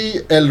technically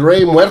El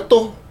Rey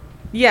Muerto?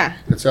 Yeah.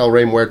 It's El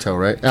Rey Muerto,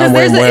 right? Because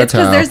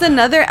there's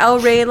another El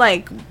Rey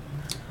like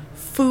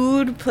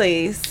food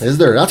place. Is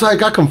there? That's why I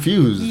got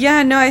confused.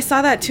 Yeah, no, I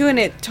saw that too, and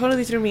it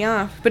totally threw me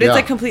off. But it's Yeah.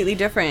 like completely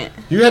different.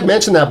 You had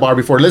mentioned that bar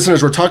before.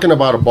 Listeners, we're talking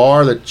about a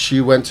bar that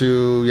she went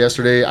to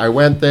yesterday. I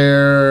went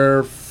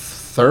there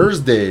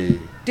Thursday.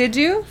 Did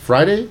you?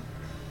 Friday?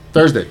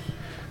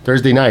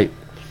 Thursday night.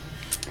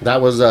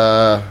 That was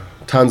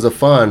tons of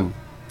fun.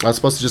 I was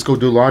supposed to just go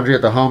do laundry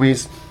at the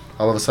homies.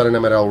 All of a sudden,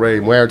 I'm at El Rey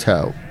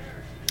Muerto.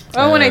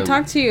 Oh, when I And-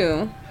 talked to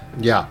you.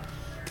 Yeah,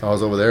 I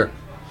was over there.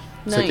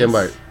 Sick Nice.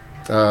 invite.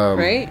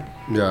 Right?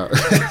 Yeah.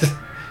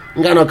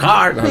 You got no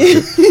car. No, I'm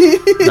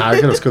kidding. Nah, I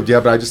could have scooped you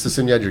up, but I just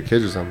assumed you had your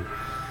kids or something.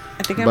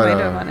 I think I But,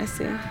 might have,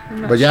 honestly.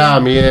 I'm not But yeah,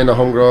 sure. me and the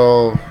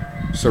homegirl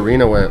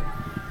Serena went.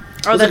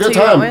 Oh, It was a that's good who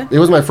you time. went with? It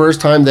was my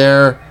first time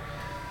there.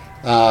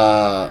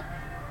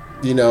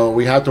 You know,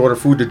 we had to order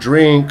food to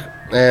drink,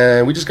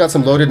 and we just got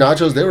some loaded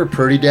nachos. They were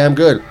pretty damn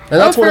good.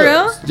 And Oh, for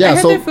real? Yeah, I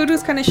heard so their food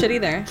was kind of shitty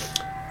there.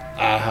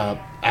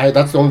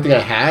 that's the only thing I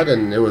had,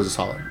 and it was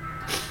solid.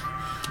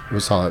 It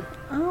was solid.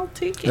 I'll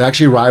take It it.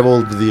 actually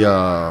rivaled the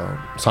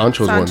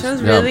Sancho's ones.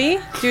 Sancho's, Yeah. really?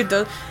 Dude,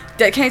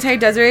 can I tell you,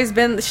 Desiree's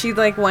been, she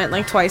like went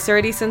like twice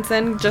already since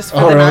then, just for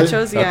Oh, the really?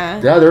 nachos. Yeah.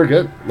 Yeah, they were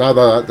good. No,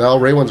 the El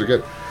Rey ones are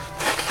good.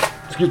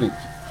 Excuse me.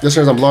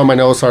 Listeners, I'm blowing my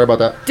nose. Sorry about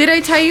that. Did I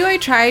tell you I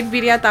tried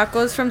birria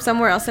tacos from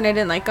somewhere else and I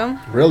didn't like them?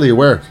 Really?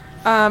 Where?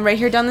 Right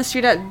here down the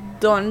street at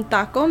Don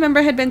Taco. Remember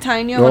I had been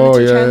telling you I Oh, wanted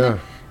to yeah, try yeah. them?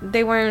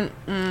 They weren't.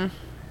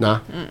 Nah.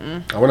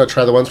 I want to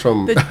try the ones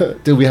from...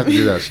 Dude, we have to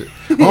do that shit.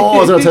 Oh, I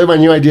was going to tell you my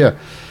new idea.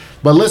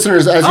 But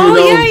listeners, as you Oh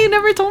know... yeah, you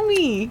never told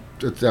me.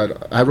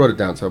 I wrote it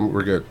down, so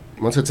we're good.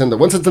 Once it's in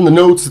the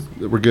notes,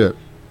 we're good.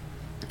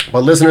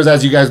 But listeners,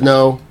 as you guys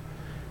know,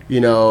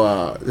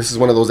 this is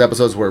one of those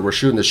episodes where we're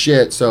shooting the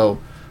shit. So,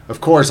 of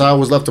course, I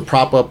always love to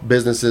prop up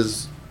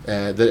businesses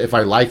that if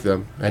I like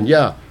them. And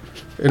yeah,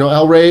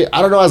 El Rey,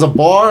 I don't know, as a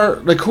bar,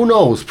 like who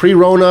knows?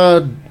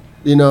 Pre-Rona,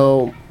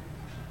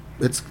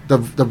 it's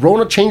the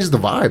Rona changes the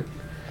vibe.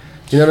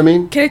 You know what I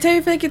mean? Can I tell you,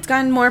 I feel like it's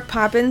gotten more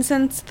poppin'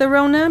 since the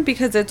Rona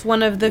because it's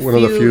one of the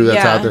few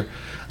that's out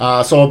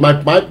there. So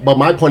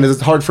my point is,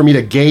 it's hard for me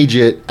to gauge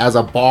it as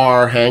a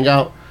bar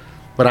hangout,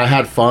 but I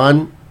had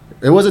fun.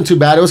 It wasn't too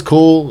bad. It was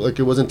cool. Like,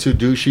 it wasn't too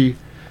douchey.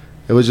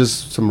 It was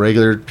just some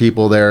regular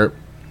people there.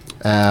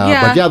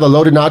 But yeah, the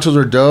loaded nachos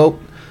are dope.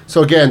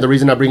 So again, the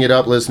reason I bring it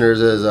up,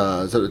 listeners, is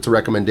it's a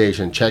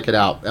recommendation. Check it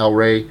out. El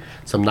Rey,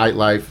 some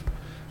nightlife,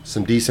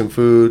 some decent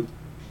food.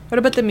 What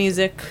about the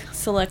music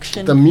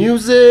selection? The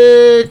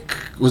music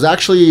was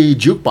actually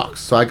jukebox,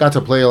 so I got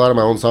to play a lot of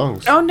my own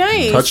songs. Oh,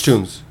 nice. Touch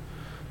tunes.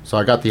 So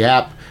I got the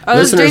app. Oh, it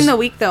was during the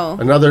week, though.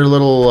 Another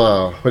little,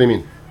 what do you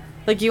mean?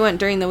 Like, you went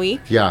during the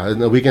week? Yeah, in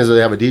the weekends they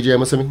have a DJ,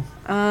 I'm assuming?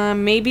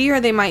 Maybe, or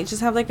they might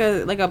just have like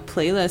a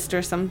playlist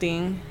or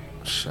something.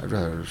 I'd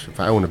rather, if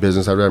I own a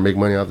business, I'd rather make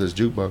money off this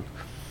jukebox.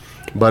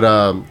 But,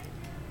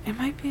 It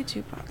might be a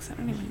jukebox. I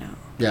don't even know.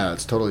 yeah,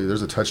 it's totally,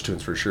 there's a Touch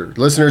Tunes for sure.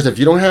 Listeners, if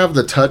you don't have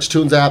the Touch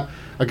Tunes app,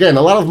 again,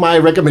 a lot of my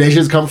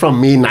recommendations come from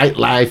me,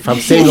 nightlife. I'm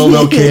single,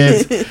 no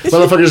kids.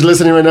 Motherfuckers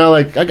listening right now,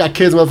 like, I got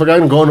kids, motherfucker, I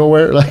don't go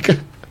nowhere. Like,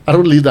 I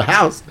don't leave the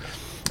house.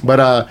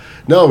 But,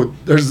 no,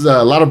 there's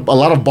a lot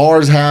of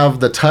bars have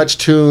the Touch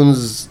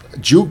Tunes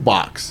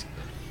jukebox.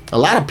 A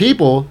lot of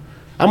people,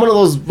 I'm one of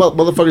those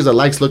motherfuckers that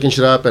likes looking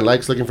shit up and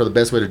likes looking for the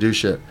best way to do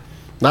shit.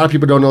 A lot of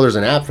people don't know there's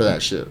an app for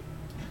that shit.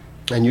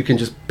 And you can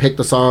just pick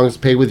the songs,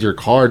 pay with your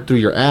card through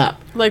your app.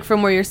 Like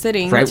from where you're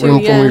sitting. Right too,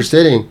 from where you're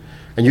sitting.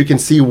 And you can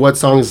see what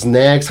song's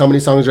next, how many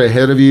songs are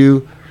ahead of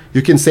you.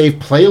 You can save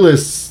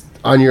playlists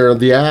on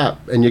the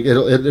app. And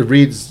it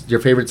reads your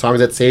favorite songs,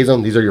 that saves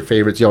them. These are your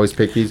favorites. You always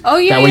pick these. Oh,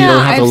 yeah, that way you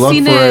don't have to I've look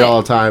seen for it it.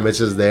 all the time. It's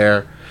just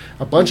there.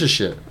 A bunch of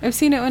shit. I've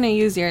seen it when I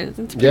use yours.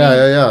 It's pretty.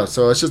 Yeah.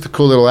 So it's just a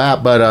cool little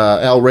app. But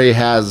El Rey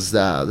has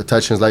the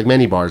Touch Tunes, like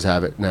many bars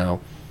have it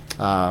now.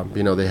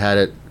 They had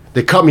it.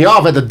 They cut me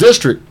off at the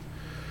District.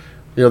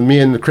 Me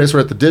and Chris were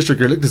at the District.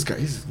 You're like, this guy,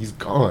 he's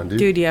gone, dude.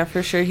 Dude, yeah,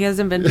 for sure. He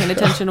hasn't been paying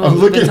attention to I'm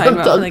what we've been looking- talking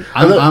about.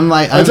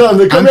 Like, I tell him,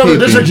 they cut me off at the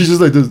District. He's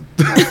just like this.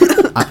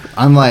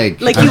 I'm like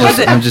Like I'm he just,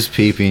 wasn't- I'm just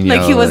peeping.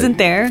 like yo, he wasn't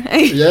there.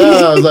 Yeah,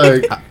 I was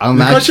like, I'm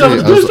they cut you off actually.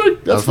 at I the was,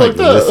 District? I That's was like fucked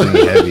up.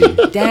 listening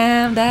heavy.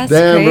 Damn, that's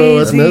Damn, crazy. bro,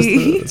 that's messed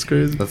up. That's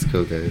crazy. That's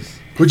cool, guys.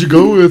 Who'd you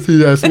go with?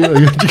 He asked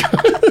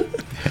me.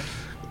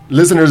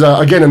 Listeners,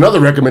 again,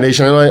 another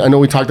recommendation. I know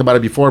we talked about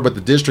it before, but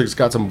the District's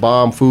got some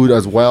bomb food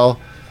as well.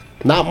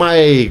 Not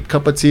my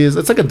cup of tea.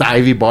 It's like a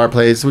divey bar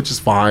place, which is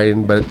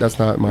fine, but that's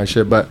not my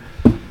shit. But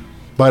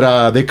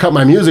they cut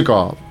my music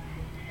off.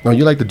 No,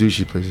 you like the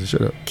douchey places.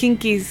 Shut up.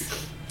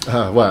 Kinkies.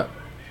 What?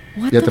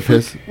 What You have the to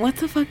piss? What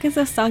the fuck is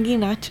a soggy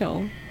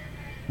nacho?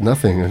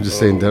 Nothing. I'm just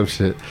saying dumb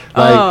shit.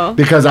 Like, Oh.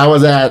 because I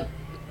was at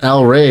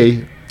El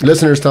Rey.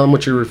 Listeners, tell them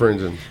what you're referring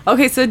to.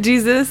 Okay, so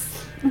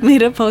Jesus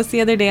made a post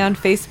the other day on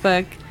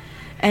Facebook,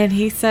 and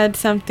he said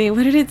something.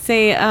 What did it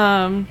say?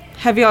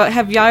 Have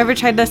y'all ever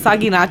tried the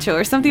soggy nacho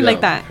or something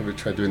like that? Have you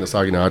tried doing the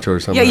soggy nacho or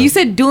something? Yeah, you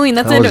said doing.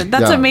 That's That it. was-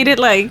 That's yeah. what made it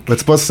like.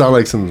 It's supposed to sound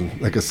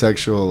like a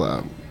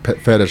sexual pet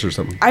fetish or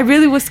something. I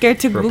really was scared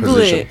to For a Google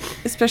position. it,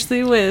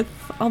 especially with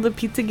all the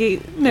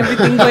Pizzagate and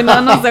everything going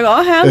on. I was like,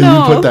 oh hell And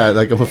no. you put that,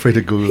 like, I'm afraid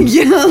to Google.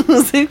 Yeah, I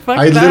was like, fuck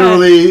I that.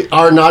 literally,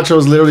 our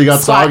nachos literally got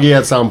SWAT- soggy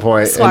at some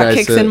point. SWAT and I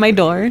kicks said, in my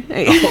door.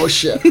 oh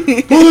shit.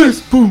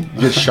 Boys, boom.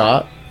 Get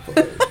shot.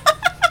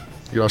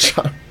 You all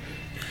shot.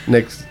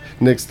 Next,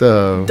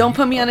 Don't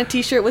put me on a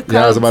t-shirt with clouds.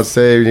 yeah, I was about to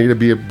say, you need to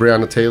be a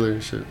Breonna Taylor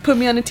and shit. Put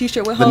me on a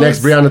t-shirt with The hoes. next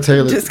Breonna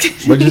Taylor. Just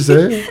kidding. What'd you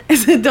say? I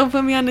said, don't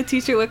put me on a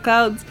t-shirt with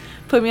clouds.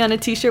 Put me on a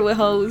t-shirt with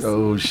hoes.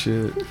 Oh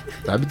shit,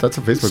 that's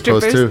a Facebook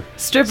Strippers. post too.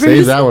 Strippers.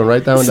 Save that one.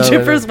 Write that one down.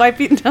 Strippers Right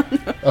wiping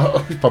down.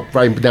 oh,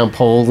 writing down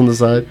poles on the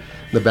side, in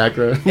the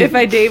background. If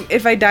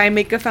I die,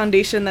 make a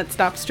foundation that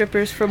stops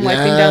strippers from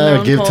wiping down their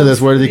own give poles. to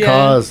this worthy Yeah.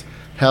 cause.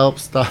 Help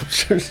stop.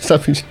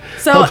 Stopping.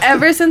 So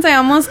ever since I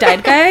almost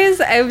died, guys,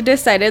 I've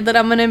decided that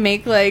I'm gonna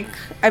make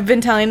I've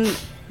been telling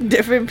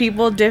different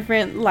people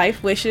different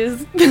life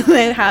wishes that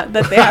they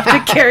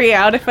have to carry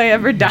out if I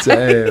ever die.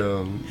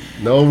 Damn.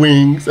 No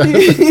wings.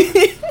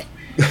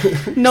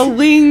 No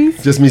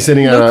wings. Just me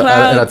sitting No at a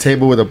clouds.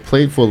 table with a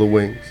plate full of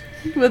wings.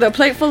 With a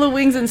plate full of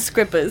wings and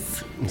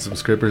scrippers. And some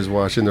scrippers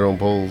washing their own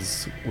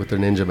poles with their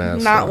ninja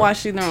mask. Not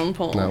washing their own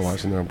poles. Not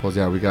washing their own poles.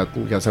 Yeah, we got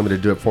somebody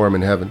to do it for them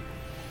in heaven.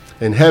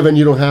 In heaven,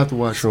 you don't have to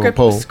wash your own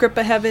pole. Scrip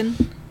of heaven.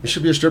 You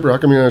should be a stripper. How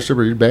come you're not a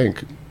stripper? You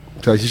bank.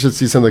 You should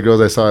see some of the girls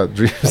I saw at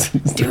Dreams.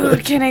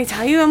 Dude, can I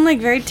tell you, I'm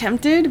very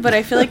tempted, but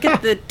I feel like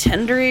at the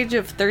tender age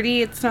of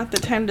 30, it's not the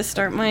time to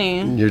start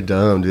my... You're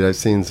dumb, dude. I've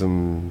seen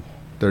some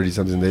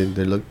 30-something.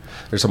 They look...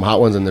 There's some hot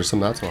ones and there's some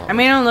not so hot I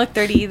mean, I don't look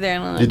 30 either. I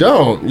don't You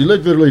don't. You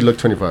literally look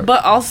 25.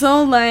 But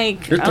also, You're I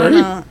 30? don't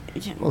know.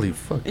 Yeah, Holy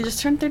fuck. I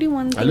just turned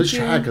 31. I Thank lose you.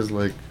 track because,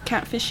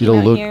 Catfishing you don't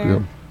out look... here.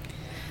 Yeah.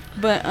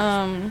 But,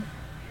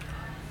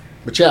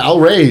 But yeah,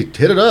 Al Ray,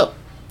 hit it up.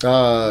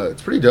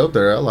 It's pretty dope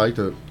there. I liked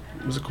it.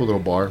 It was a cool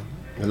little bar.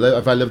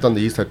 If I lived on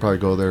the east, I'd probably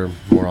go there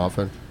more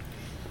often.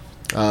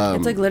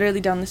 it's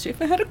literally down the street.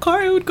 If I had a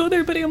car, I would go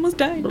there, but I almost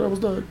died. But I was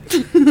done.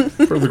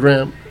 For the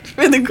gram.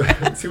 For the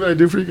grass. See what I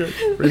do for you guys?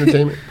 For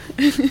entertainment.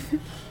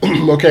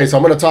 Okay, so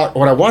I'm going to talk...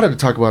 What I wanted to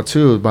talk about,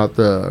 too, about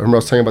remember I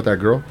was telling you about that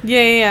girl?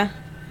 Yeah.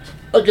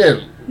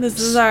 Again, This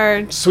is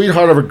our...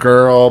 sweetheart of a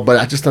girl, but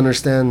I just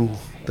understand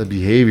the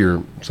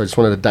behavior. So I just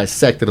wanted to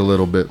dissect it a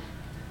little bit.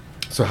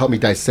 So help me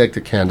dissect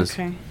it, Candace.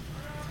 Okay.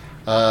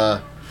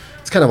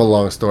 It's kind of a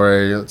long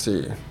story. Let's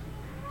see.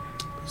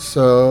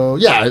 So,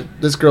 yeah,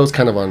 this girl's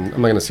kind of on...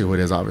 I'm not going to see who it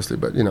is, obviously,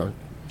 but,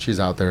 she's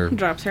out there.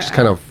 Drops her She's out.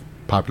 kind of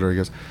popular, I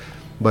guess.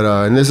 But,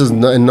 and this is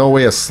in no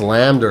way a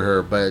slam to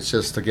her, but it's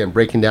just, again,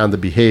 breaking down the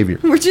behavior.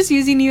 We're just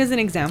using you as an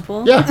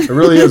example. Yeah, it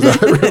really is.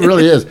 It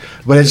really is.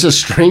 But it's just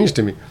strange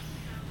to me.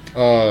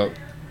 I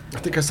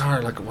think I saw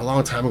her, a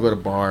long time ago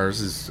at bars.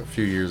 This is a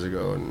few years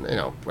ago, and,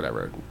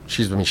 whatever.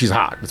 She's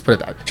hot. Let's put it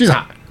that way. She's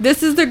hot.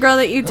 This is the girl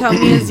that you tell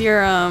me is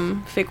your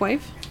fake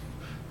wife?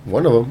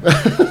 One of them.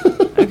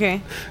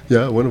 Okay.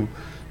 Yeah, one of them.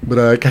 But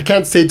I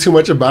can't say too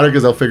much about her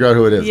because I'll figure out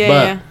who it is.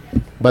 Yeah.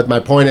 But my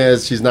point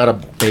is, she's not a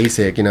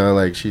basic,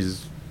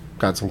 she's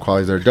got some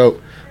qualities that are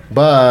dope.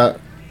 But,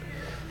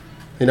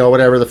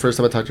 whatever, the first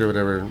time I talked to her,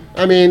 whatever.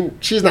 I mean,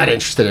 she's not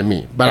interested in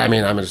me. But, I'm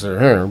interested in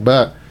her.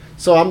 But,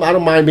 so I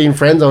don't mind being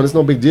friend zone. It's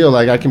no big deal.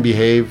 I can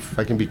behave.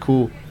 I can be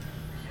cool.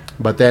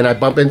 But then I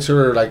bump into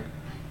her,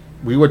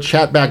 we would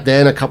chat back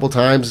then a couple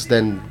times,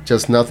 then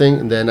just nothing.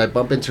 And then I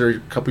bump into her a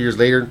couple years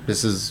later.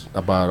 This is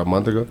about a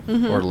month ago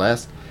or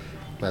less.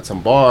 At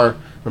some bar.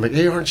 I'm like,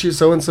 hey, aren't you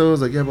so-and-so? I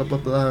was like, yeah, blah, blah,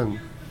 blah.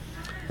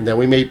 And then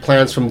we made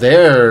plans from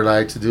there,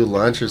 to do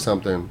lunch or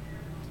something.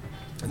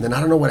 And then I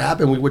don't know what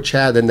happened. We would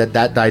chat, and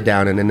that died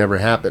down, and it never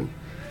happened.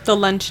 The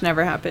lunch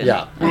never happened.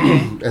 Yeah.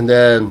 And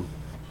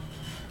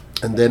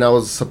then I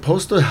was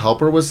supposed to help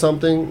her with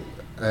something.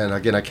 And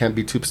again, I can't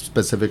be too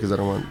specific because I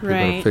don't want people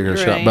to figure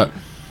it out.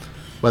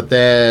 But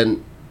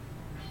then,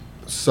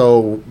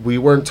 so we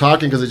weren't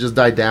talking because it just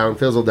died down,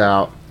 fizzled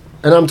out.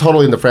 And I'm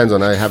totally in the friend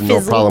zone. I have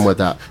no problem with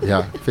that.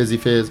 Yeah, fizzy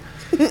fizz.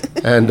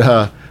 And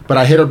but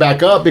I hit her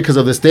back up because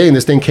of this thing.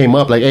 This thing came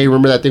up hey,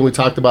 remember that thing we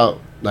talked about?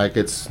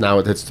 It's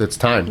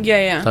time.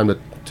 Yeah. Time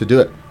to do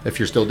it. If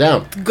you're still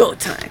down. Go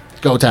time.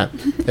 Go time.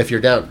 If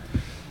you're down.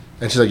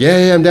 And she's like,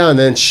 yeah, I'm down. And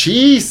then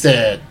she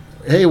said,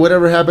 hey,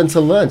 whatever happened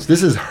to lunch?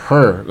 This is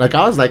her.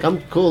 I was like,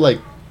 I'm cool.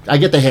 I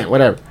get the hint.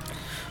 Whatever.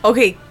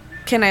 Okay.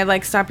 Can I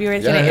stop you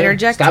right there? Can I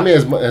interject? Stop me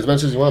as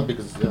much as you want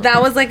because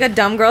That was a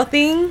dumb girl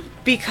thing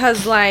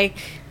because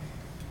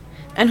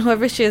and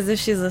whoever she is, if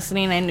she's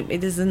listening,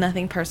 this is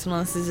nothing personal.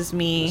 This is just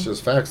me. It's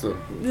just facts though.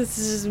 This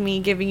is just me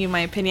giving you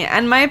my opinion,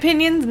 and my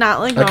opinion's not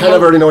I normal. kind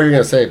of already know what you're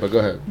gonna say, but go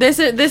ahead. This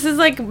is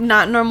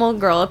not normal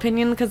girl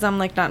opinion because I'm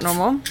not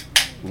normal.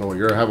 No,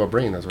 you have a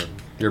brain. That's right.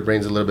 Your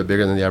brain's a little bit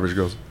bigger than the average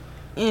girl's.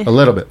 A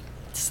little bit.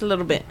 Just a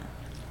little bit.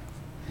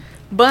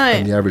 But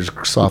And the average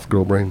soft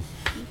girl brain.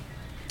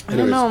 I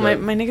don't know. Anyways,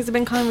 My niggas have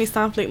been calling me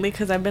soft lately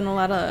because I've been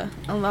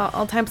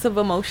all types of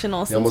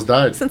emotional. You almost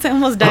died. Since I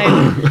almost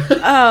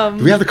died.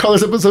 Do we have to call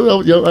this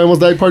episode I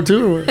Almost Died Part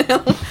 2 or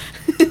what?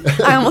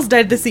 I almost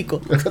died the sequel.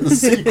 The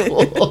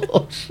sequel.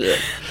 Oh, shit.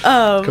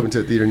 Coming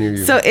to a theater near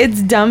you. So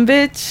it's dumb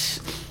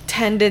bitch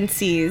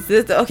tendencies.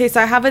 Okay, so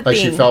I have a thing.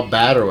 She felt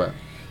bad or what?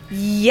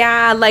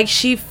 Yeah,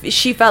 she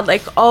felt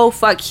oh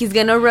fuck, he's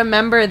gonna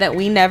remember that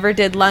we never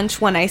did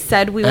lunch when I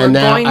said we were going to.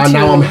 And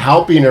now I'm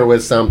helping her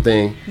with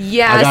something.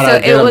 Yeah,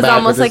 so it was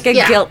almost like a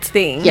guilt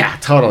thing. Yeah,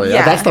 totally.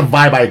 Yeah. That's the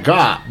vibe I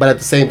got. But at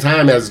the same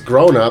time, as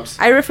grown-ups,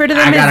 I refer to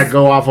them I gotta as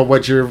go off of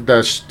what you're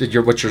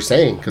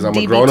saying because I'm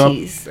a grown-up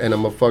DBTs. and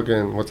I'm a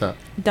fucking what's that?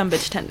 dumb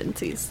bitch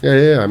tendencies.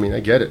 Yeah. I mean, I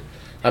get it.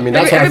 I mean,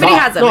 that's Everybody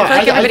what I thought. has them. I feel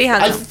like everybody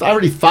has them. I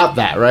already thought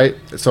that, right?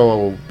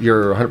 So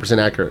you're 100%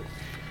 accurate.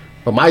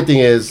 But my thing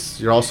is,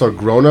 you're also a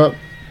grown up,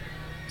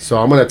 so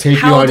I'm gonna take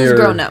How you old on is your.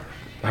 grown up?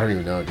 I don't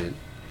even know, dude.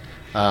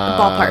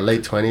 Ballpark.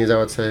 Late 20s, I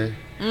would say.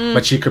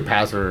 But she could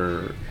pass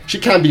her. She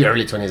can't be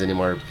early 20s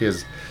anymore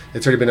because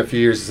it's already been a few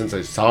years since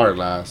I saw her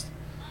last.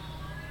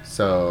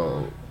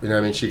 So you know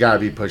what I mean. She gotta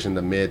be pushing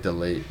the mid to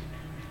late.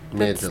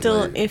 That's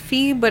still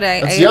iffy, but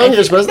That's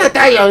youngish, but it's not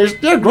that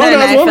youngish. You're a grown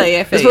ass woman.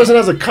 This person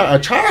has a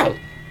child.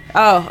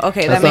 Oh,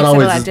 okay, that That's makes not it a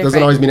always. lot different.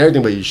 Doesn't always mean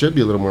everything, but you should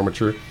be a little more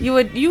mature. You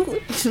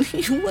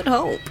would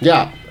hope.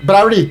 Yeah, but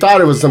I already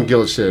thought it was some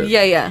guilt shit.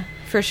 Yeah,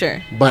 for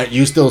sure. But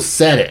you still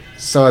said it.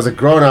 So as a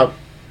grown up,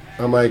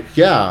 I'm like,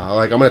 yeah,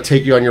 like I'm gonna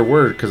take you on your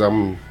word because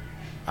I'm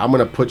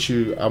gonna put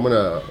you. I'm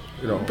gonna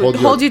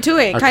hold you to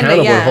it, kind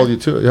of. Yeah. Hold you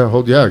to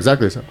it. Yeah,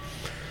 exactly.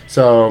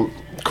 So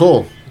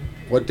cool.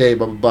 What day?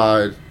 Blah blah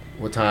blah.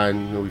 What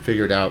time? We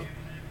figured out.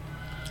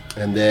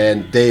 And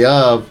then day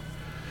of,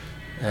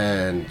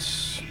 and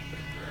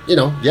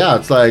yeah,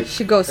 it's like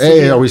she goes.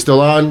 Hey, are we still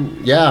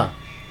on? Yeah.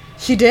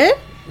 She did.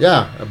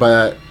 Yeah,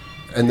 but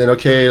and then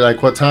okay,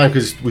 like what time?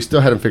 Because we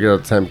still hadn't figured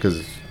out the time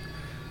because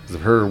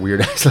of her weird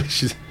ass. Like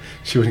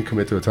she wouldn't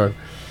commit to a time,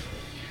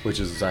 which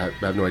is I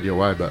have no idea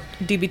why, but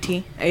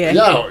DBT.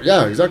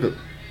 Yeah, exactly.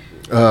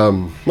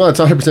 No, it's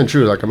 100%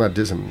 true. Like I'm not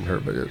dissing her,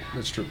 but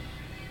it's true.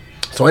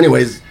 So,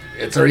 anyways,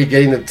 it's already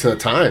getting to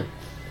time,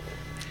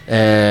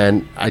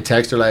 and I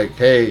text her like,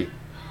 "Hey,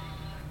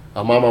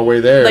 I'm on my way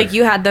there." Like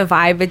you had the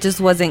vibe, it just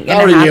wasn't gonna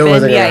I already happen. knew it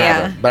wasn't gonna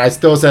happen. But I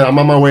still said, "I'm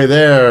on my way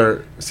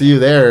there. See you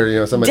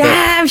there." Something like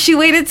that. Damn, she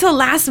waited till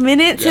last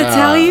minute to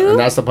tell you. And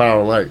that's the part I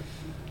don't like.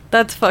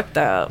 That's fucked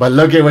up. But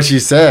look at what she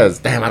says.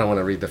 Damn, I don't want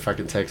to read the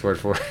fucking text word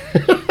for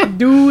it.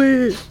 Do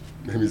it.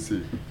 Let me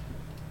see.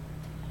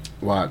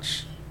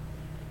 Watch.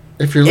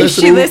 If you're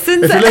listening,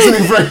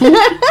 friend,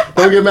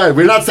 don't get mad.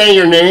 We're not saying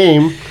your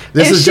name.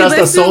 This is just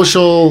a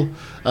social.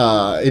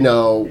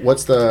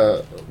 What's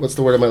the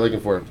word am I looking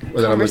for?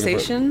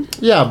 Conversation.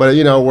 Yeah, but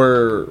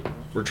we're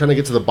trying to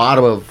get to the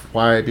bottom of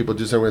why people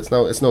do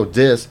something. It's no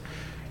diss.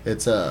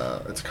 It's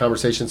a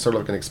conversation, sort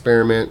of like an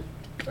experiment.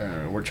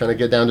 We're trying to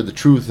get down to the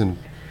truth and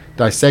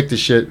dissect the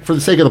shit for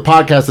the sake of the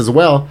podcast as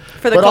well.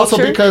 But also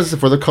because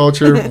for the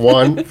culture,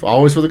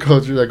 always for the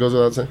culture, that goes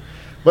without saying.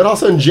 But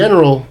also in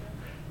general,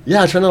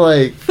 yeah, trying to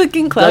like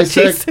fucking cloud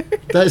chaser.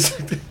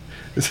 Dissect.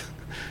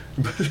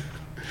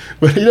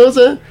 But you know what I'm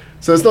saying?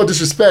 So it's no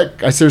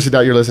disrespect. I seriously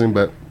doubt you're listening,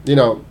 but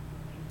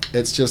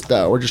it's just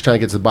we're just trying to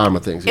get to the bottom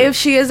of things. If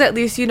she is, at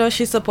least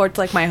she supports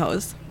like my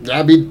hoes.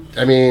 That's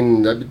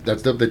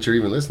dope that you're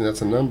even listening.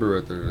 That's a number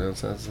right there. That's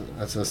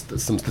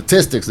some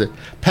statistics that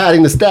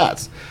padding the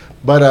stats.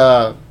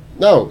 But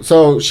no,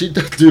 so she,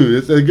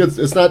 dude,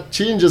 it's not.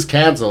 She didn't just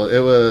cancel. It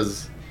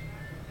was.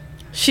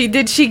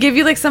 Did she give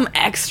you like some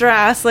extra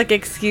ass like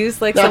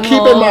excuse like? Now keep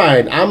in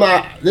mind,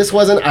 this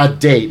wasn't a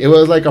date. It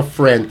was like a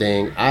friend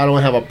thing. I don't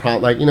have a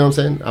problem. Like, you know what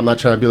I'm saying? I'm not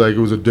trying to be like it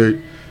was a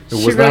date.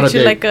 It was not a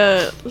date.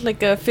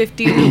 like a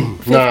 50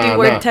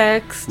 word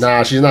text.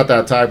 Nah, she's not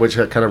that type, which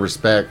I kind of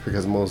respect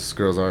because most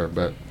girls are.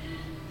 But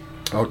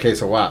okay,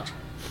 so watch.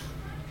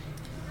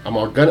 I'm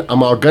all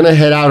gonna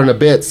head out in a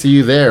bit. See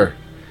you there.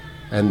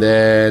 And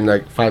then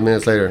like 5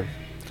 minutes later,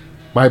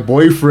 my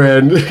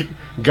boyfriend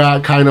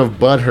got kind of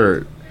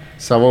butthurt,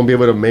 so I won't be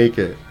able to make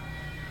it.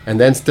 And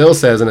then still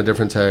says in a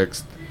different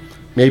text,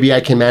 maybe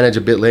I can manage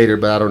a bit later,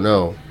 but I don't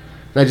know.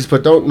 And I just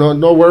put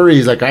no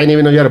worries. Like I didn't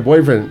even know you had a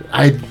boyfriend.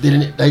 I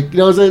didn't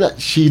what I'm saying.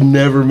 She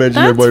never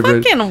mentioned her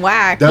boyfriend. That's fucking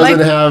whack. Doesn't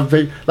have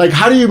like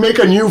how do you make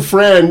a new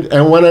friend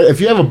and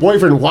if you have a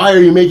boyfriend, why are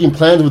you making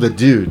plans with a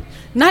dude?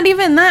 Not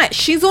even that.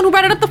 She's the one who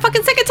brought it up the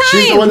fucking second time.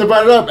 She's the one that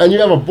brought it up, and you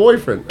have a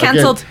boyfriend.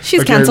 Cancelled.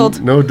 She's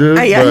cancelled. No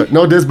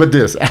diss, but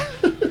diss.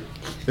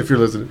 If you're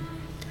listening.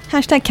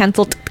 Hashtag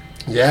cancelled.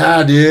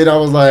 Yeah, dude. I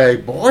was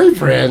like,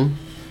 boyfriend?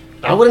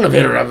 I wouldn't have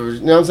hit her up. You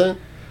know what I'm saying?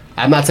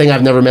 I'm not saying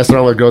I've never messed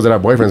around with girls that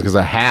have boyfriends because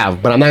I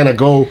have, but I'm not going to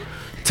go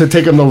to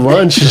take them to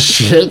lunch and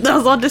shit. That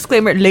was all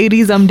disclaimer.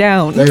 Ladies, I'm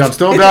down. Hey, I'm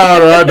still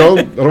down, all right? I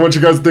don't want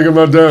you guys to think I'm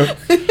not down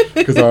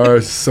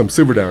because I'm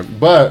super down.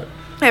 But...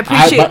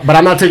 but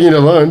I'm not taking you to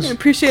lunch. I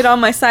appreciate all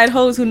my side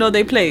hoes who know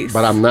they place.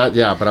 But I'm not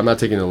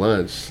taking you to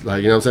lunch.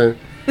 Like, you know what I'm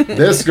saying?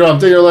 This girl, I'm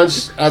taking her to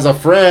lunch as a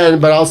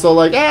friend, but also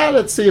like,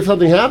 let's see if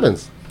something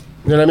happens.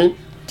 You know what I mean?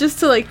 Just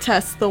to like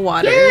test the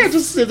waters. Yeah,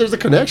 just see if there's a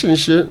connection and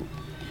shit.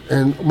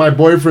 And my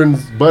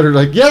boyfriend's butthurt,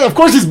 like, yeah, of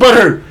course he's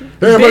butthurt.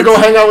 Hey, I'm gonna go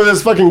hang out with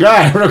this fucking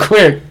guy real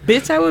quick.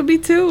 Bitch, I would be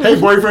too. Hey,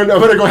 boyfriend,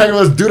 I'm gonna go hang out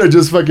with this dude I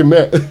just fucking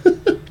met.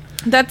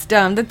 That's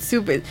dumb. That's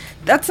stupid.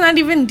 That's not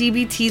even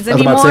DBTs anymore. I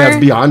was about to say, that's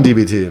beyond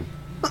DBT.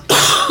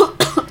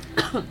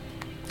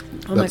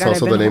 That's God,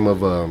 also the name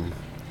of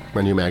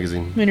my new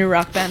magazine. My new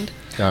rock band.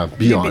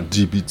 Beyond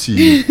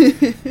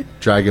DBT.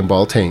 Dragon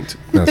Ball Taint.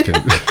 No, I was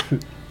kidding.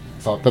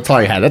 That's all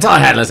I had. That's all I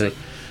had listening.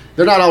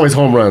 They're not always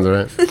home runs, all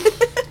right?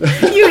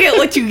 You get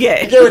what you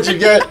get. You get what you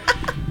get.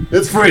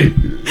 It's free.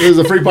 This is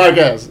a free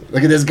podcast.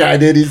 Look at this guy,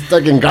 dude. He's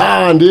fucking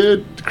gone,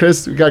 dude.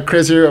 Chris, we got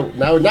Chris here.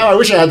 Now I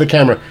wish I had the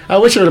camera. I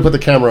wish I would have put the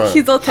camera on.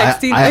 He's all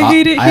texting. I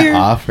hate it here. I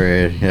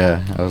offered,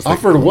 yeah. I was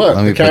Offered what?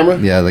 let me The camera?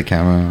 Yeah, the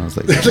camera. I was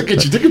like, Look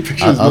at you taking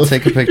pictures. I'll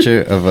take a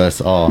picture of us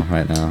all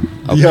right now.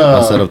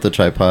 I'll set up the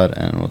tripod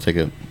and we'll take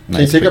a nice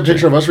Can you take a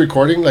picture of us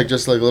recording, like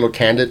just like a little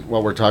candid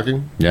while we're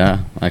talking? Yeah,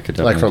 I could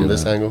definitely Like from do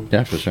this that. angle?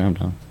 Yeah, for sure, I'm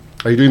down.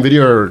 Are you doing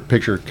video or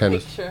picture,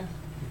 Candace? Picture.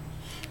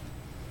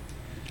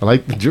 I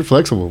like, you're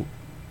flexible.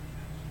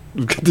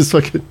 Look at this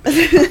fucking,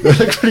 that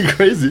looks pretty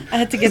crazy. I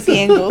had to get the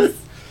angles.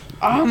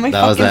 Oh my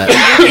That was fucking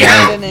that. fingers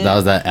Yeah, got in it. that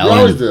was that You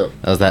always Ellen. do.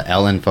 That was that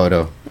Ellen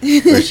photo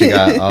where she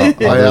got all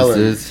those Ellen.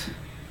 dudes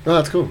Oh,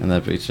 that's cool. in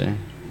that picture.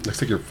 Looks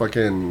like your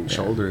fucking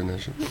shoulder and that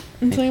shit.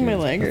 It's like my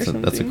leg or That's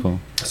something. that's a cool.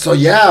 So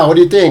yeah, what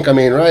do you think? I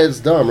mean, right? It's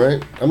dumb,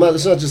 right?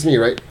 It's not just me,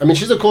 right? I mean,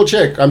 she's a cool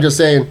chick. I'm just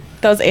saying.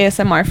 That was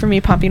ASMR for me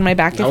pumping my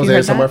back. That if was you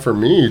heard ASMR that. for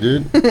me,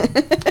 dude.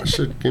 That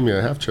shit give me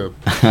a half chub.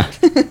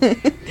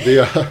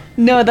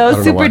 No, that I was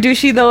don't know why. super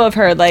douchey though of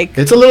her. Like,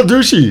 It's a little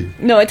douchey.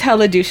 no, it's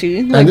hella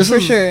douchey. Like, And this for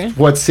is sure.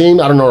 what seemed,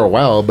 I don't know her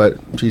well, but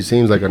she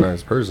seems like a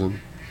nice person.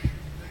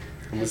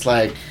 And it's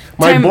like,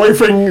 my Time-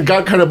 boyfriend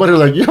got kind of buttered,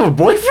 like, you have a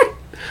boyfriend?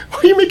 Why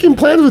are you making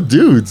plans with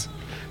dudes?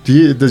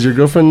 Does your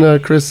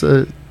girlfriend, Chris,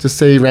 just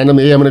say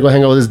randomly, hey, I'm going to go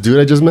hang out with this dude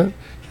I just met?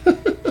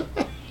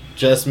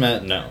 Just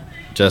met no.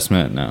 Just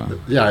met no.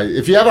 Yeah,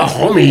 if you have a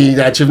homie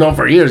that you've known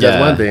for years, that's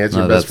one thing. It's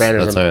your best friend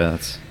or That's something. all right.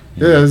 That's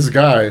Yeah, this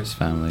guy. It's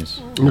families.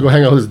 I'm going to go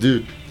hang out with this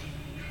dude.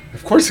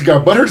 Of course he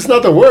got buttered. It's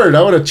not the word.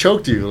 I would have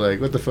choked you. Like,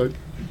 what the fuck?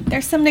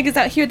 There's some niggas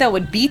out here that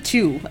would beat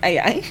you.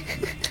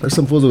 There's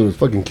some fools that would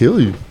fucking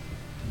kill you.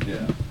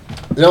 Yeah.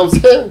 You know what I'm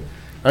saying?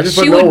 I just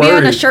She put no would be on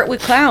a worries. shirt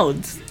with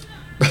clouds.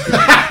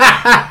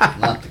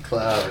 Not the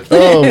cloud.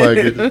 Oh my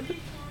goodness.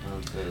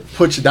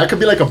 That could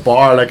be like a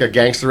bar, like a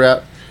gangster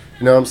rap.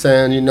 You know what I'm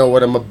saying? You know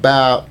what I'm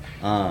about.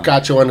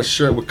 Got you on a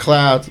shirt with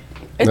clouds. In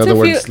It's other a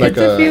few. words, like It's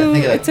a few.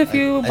 think It's a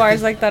few I bars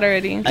think- like that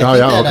already. I Oh, think yeah,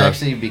 that okay.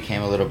 actually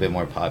became a little bit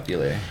more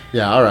popular.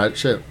 Yeah, all right,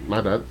 shit,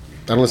 my bad.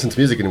 I don't listen to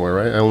music anymore,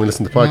 right? I only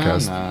listen to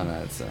podcasts.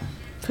 No, it's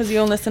Cause you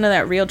don't listen to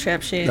that real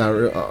trap shit. Not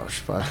real. Oh,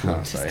 fuck.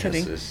 No. sorry.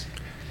 kidding. it's just-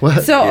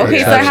 What? So Yeah, okay,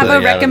 it's so I have actually a out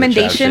of the trap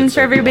recommendation shit for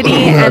circle. everybody,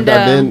 I've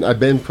and I've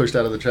been pushed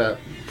out of the trap.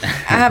 I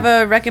have a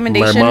My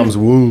recommendation. mom's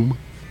womb.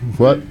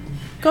 What?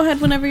 Go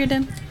ahead whenever you're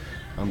done.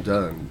 I'm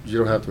done. You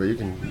don't have to wait.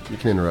 You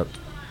can interrupt.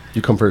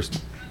 You come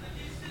first.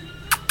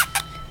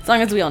 As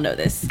long as we all know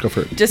this. Go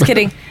for it. Just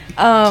kidding.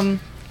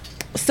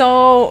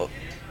 So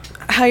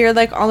how you're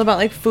like all about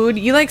like food?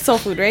 You like soul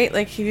food, right?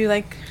 Like have you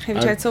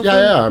tried soul food?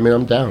 Yeah. I mean,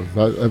 I'm down.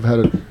 I've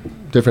had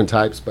different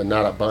types, but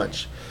not a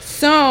bunch.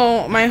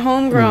 So my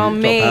homegirl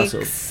El Paso.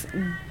 makes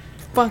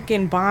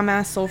fucking bomb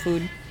ass soul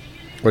food.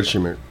 What did she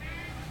make?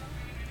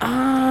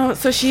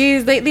 So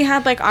she's lately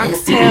had like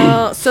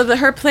oxtail. So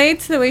her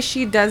plates, the way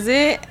she does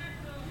it,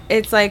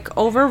 it's like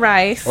over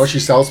rice. Oh, she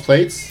sells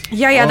plates?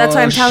 Yeah, that's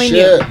why I'm telling you.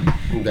 you.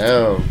 I'm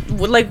down.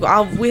 Like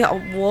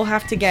we'll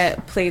have to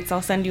get plates.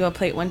 I'll send you a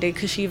plate one day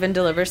because she even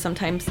delivers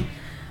sometimes. Cool,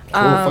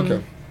 fuck yeah.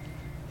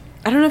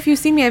 I don't know if you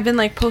see me. I've been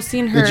like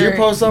posting her. Did you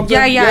post something?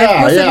 Yeah, I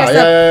Yeah, posted her stuff.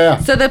 yeah.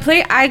 So the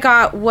plate I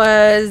got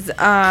was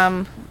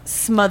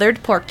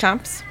smothered pork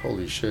chops.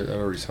 Holy shit, that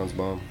already sounds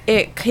bomb.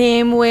 It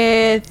came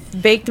with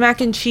baked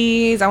mac and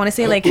cheese. I want to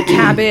say like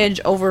cabbage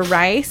over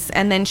rice,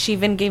 and then she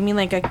even gave me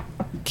like a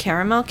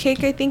caramel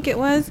cake, I think it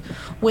was,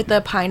 with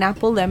a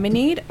pineapple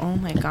lemonade. Oh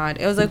my god,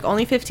 it was like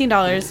only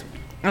 $15,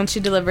 and she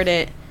delivered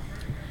it.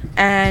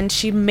 And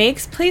she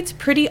makes plates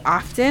pretty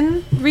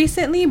often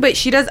recently, but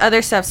she does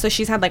other stuff. So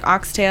she's had like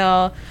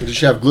oxtail. Did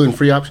she have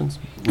gluten-free options?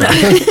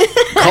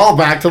 Call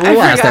back to the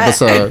last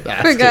episode.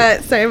 I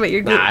forgot. Sorry about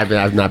your Nah,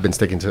 I've not been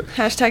sticking to it.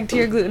 hashtag to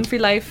your gluten-free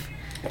life.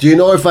 Do you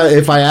know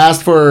if I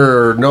asked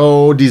for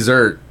no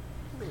dessert,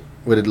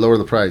 would it lower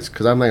the price?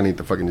 Because I'm not gonna eat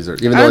the fucking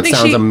dessert, even I though don't it think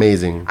sounds she-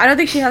 amazing. I don't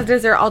think she has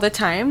dessert all the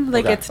time.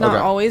 Like Okay, it's not okay.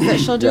 always that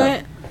she'll do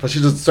it. But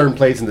she does certain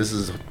plates, and this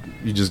is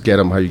you just get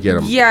them how you get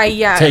them.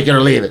 Yeah. Take it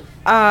or leave it.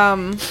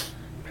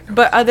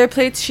 But other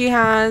plates she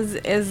has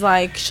is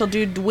like she'll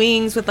do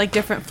wings with like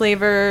different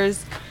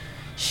flavors.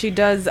 She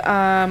does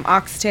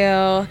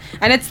oxtail,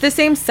 and it's the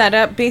same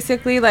setup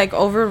basically, like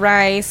over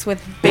rice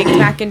with baked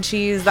mac and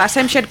cheese. Last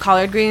time she had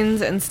collard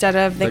greens instead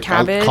of the Like,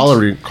 cabbage.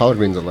 collard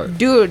greens are like.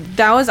 Dude,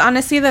 that was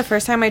honestly the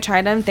first time I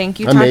tried them. Thank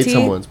you, I Tati. made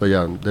some ones, but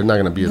yeah, they're not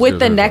gonna be as With good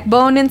the as neck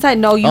bone inside.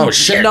 No, you. Oh,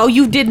 shit. No,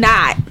 you did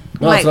not.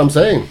 No, that's what I'm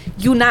saying.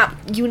 You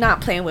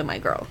not playing with my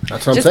girl.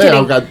 That's what Just I'm saying. kidding.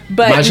 I've got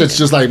But my shit's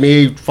just like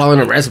me following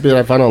a recipe that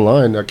I found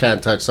online. I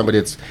can't touch somebody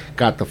that's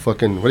got the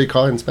fucking what do you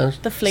call it in Spanish?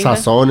 The flavor.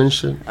 Sazon and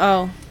shit.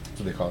 Oh, That's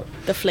what they call it.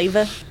 the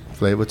flavor.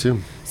 Flavor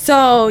too.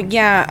 So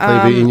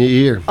yeah, Flavor in your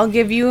ear. I'll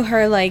give you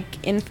her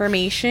like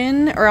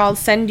information, or I'll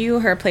send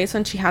you her place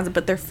when she has it.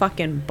 But they're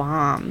fucking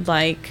bomb.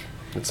 Like,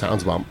 It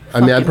sounds bomb.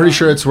 I mean, I'm Fucking pretty bomb.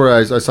 sure it's where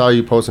I saw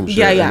you post some shit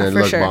Yeah, yeah, and it for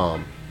looked sure.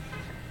 bomb.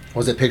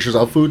 Was it pictures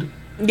of food?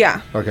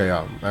 yeah, Okay,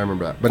 yeah, I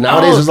remember that. But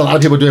nowadays, there's a lot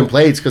of people doing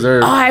plates because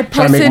they're I trying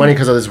to make posted- money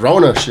because of this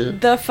Rona shit.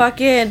 the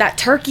fucking that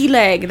turkey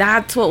leg.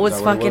 That's what was Is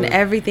that what it fucking was?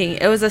 everything.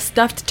 It was a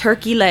stuffed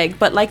turkey leg,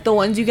 but like the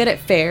ones you get at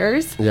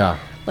fairs, Yeah.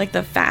 like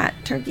the fat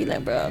turkey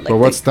leg, bro. Like But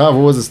what stuff?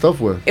 What was the stuff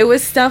with? It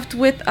was stuffed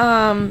with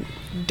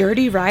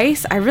dirty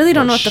rice. I really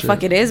don't know what the shit.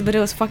 fuck it is, but it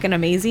was fucking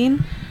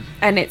amazing.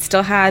 And it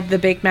still had the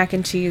baked mac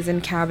and cheese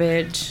and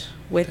cabbage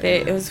with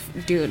it. It was,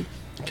 dude,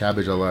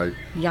 Cabbage I like.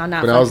 y'all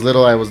not When I was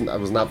little, I was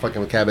not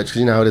fucking with cabbage because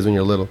you know how it is when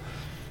you're little.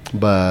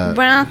 But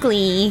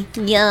broccoli.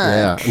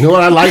 yeah, you know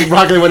what? I liked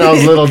broccoli when I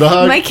was little,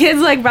 dog. My kids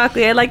like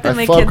broccoli. I like that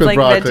my I fuck kids with like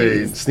broccoli,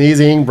 veggies.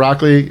 sneezing,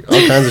 broccoli,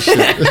 all kinds of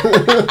shit.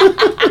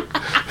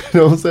 You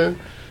know what I'm saying?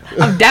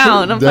 I'm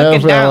down. I'm Down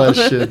fucking for all down.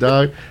 that shit,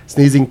 dog.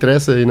 Sneezing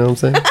 13, you know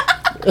what I'm saying?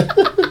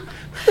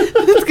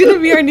 It's gonna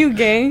be our new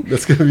gang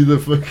That's gonna be the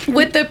fucking.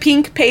 with the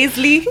pink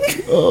paisley.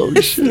 Oh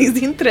shit.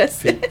 Sneezing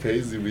 13.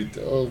 Paisley, we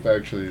dope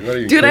actually. Not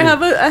even Dude, I kidding.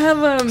 have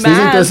a Sneezing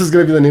mask. 13 is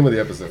gonna be the name of the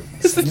episode.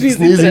 Sneezing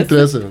Sneezing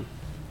 13. 13.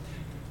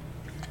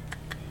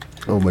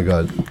 Oh my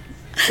god.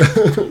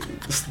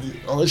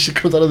 All that shit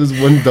comes out of this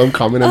one dumb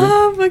comment. I made.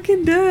 Oh,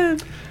 fucking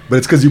dead. But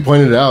it's because you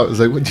pointed it out. It's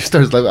like when you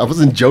started like I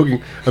wasn't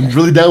joking. I'm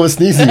really down with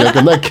sneezing. Like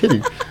I'm not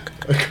kidding.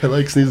 Like, I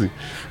like sneezing.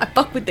 I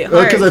fuck with it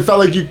hard. Because I felt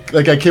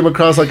like I came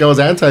across like I was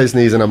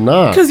anti-sneeze and I'm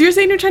not. Because you're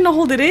saying you're trying to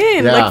hold it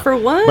in. Yeah. Like, for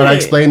what? But I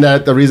explained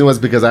that the reason was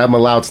because I'm a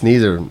loud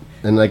sneezer.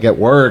 And like at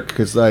work,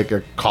 it's like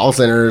a call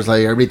center. It's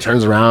like everybody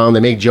turns around.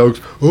 They make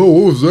jokes. Oh,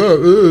 what was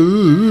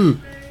that?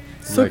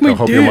 Suck Like, I my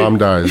hope your dick. mom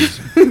dies.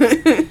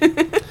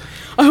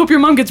 I hope your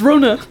mom gets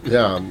Rona.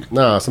 Yeah,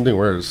 nah, something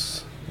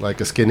worse, like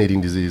a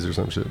skin-eating disease or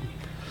some shit,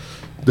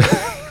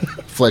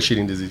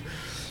 flesh-eating disease.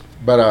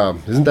 But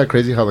isn't that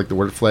crazy how like the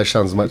word flesh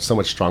sounds so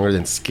much stronger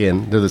than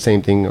skin? They're the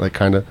same thing, like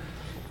kind of.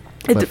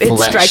 It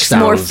strikes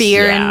more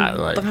fear in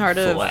the heart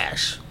of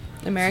flesh,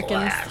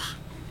 Americans.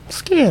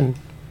 skin.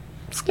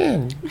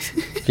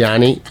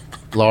 Yanni,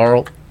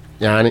 Laurel,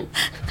 Yanni.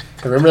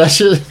 Remember that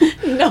shit?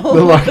 No.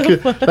 The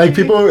market, like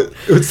people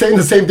would say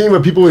the same thing,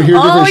 but people would hear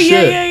Oh, different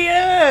yeah, shit.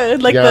 yeah.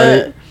 Like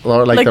Yanni,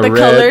 Laurel, like the red,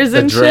 colors the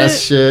and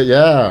dress shit.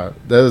 Yeah,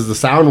 that was the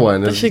sound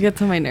one. That shit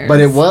gets on my nerves.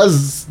 But it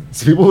was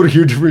people would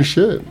hear different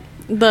shit.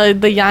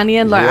 The Yanni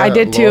and Laura. I Yeah,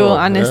 did too, Laurel,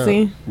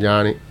 honestly. yeah.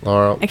 Yanni,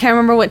 Laurel, I can't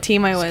remember what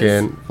team I was.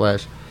 Skin,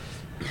 Flash.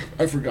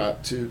 I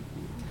forgot too.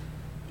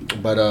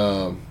 But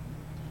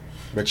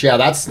yeah,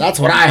 that's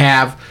what I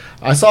have.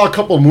 I saw a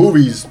couple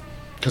movies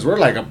because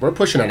we're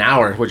pushing an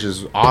hour, which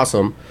is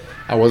awesome.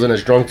 I wasn't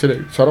as drunk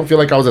today, so I don't feel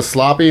like I was as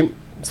sloppy.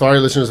 Sorry,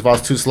 listeners, if I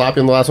was too sloppy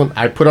on the last one.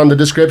 I put on the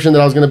description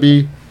that I was gonna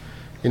be,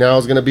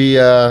 it's gonna be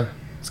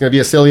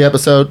a silly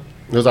episode.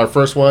 It was our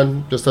first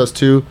one, just us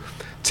two.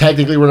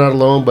 Technically, we're not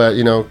alone, but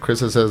Chris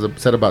has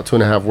said about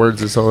 2.5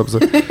 words this whole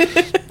episode.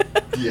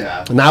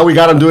 Yeah. Now we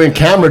got him doing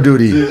camera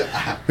duty.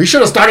 We should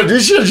have started. We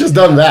should have just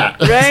done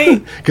that,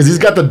 Right? Because he's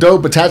got the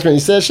dope attachment.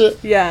 You said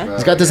shit. Yeah.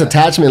 He's got this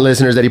attachment,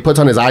 listeners, that he puts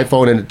on his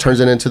iPhone and it turns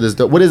it into this.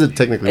 What is it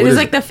technically? It What is is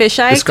like the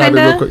fisheye Describe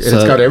it real kind quick. of. And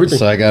it's got everything.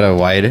 So I got a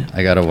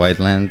wide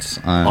lens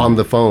On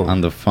the phone.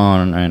 On the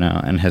phone right now,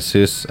 and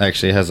Jesus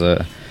actually has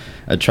a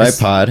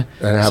tripod.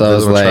 And have so I the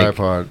was little like,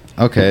 tripod.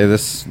 okay,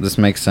 this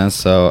makes sense.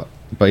 So,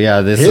 but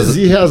yeah, He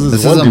has his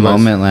this one is a device.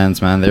 moment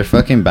lens, man. They're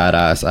fucking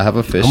badass. I have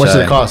a fisheye. How much does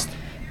it cost?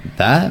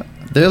 That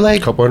they're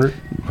like Couple hundred?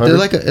 they're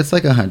like it's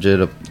like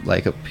 100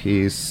 like a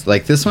piece.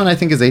 Like this one, I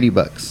think is $80.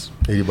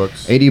 $80.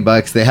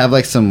 $80. They have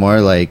like some more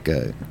like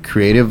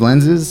creative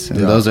lenses, and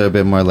Yeah. those are a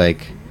bit more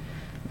like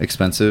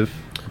expensive.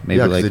 Maybe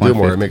Yeah, 'cause like they do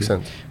more. It 150. makes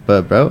sense.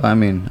 But bro, I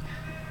mean,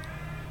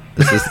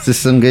 this is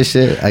some good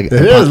shit. I is,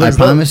 I looks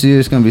promise you,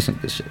 it's gonna be some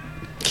good shit.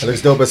 It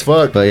looks dope as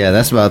fuck. But yeah,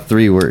 that's about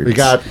 3 words. We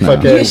got No.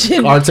 You should-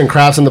 fucking arts and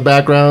crafts in the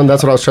background.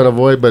 That's what I was trying to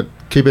avoid, but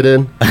keep it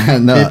in.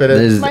 no, keep it in.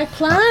 there's- My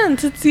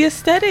plants. It's the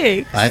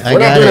aesthetic. I We're not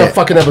got doing a it.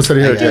 fucking episode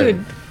here.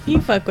 Dude, you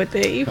fuck with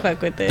it. You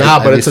fuck with it. Nah,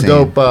 but Have it's a you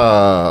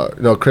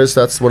dope. Chris,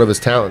 that's one of his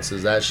talents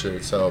is that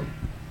shit. So,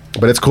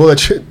 but it's cool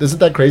that isn't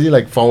that crazy?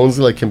 Like phones,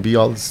 like can be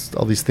all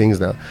these things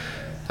now.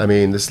 I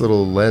mean, this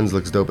little lens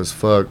looks dope as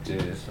fuck.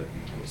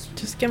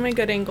 Just give me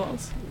good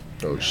angles.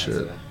 Oh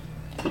shit!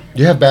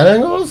 You have bad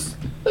angles?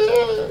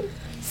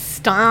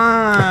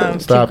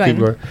 Stop. Stop, Keep keep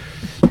going.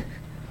 going.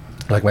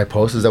 Like my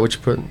post, is that what you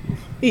put?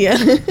 Yeah.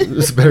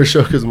 It's a better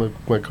show because my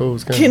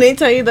co-host Can I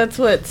tell you that's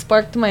what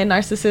sparked my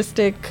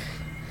narcissistic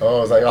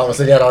Oh, it's like all of a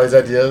sudden you had all these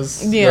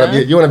ideas. Yeah.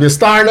 You want to be a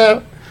star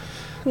now?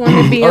 want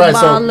to be a Alright,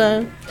 so-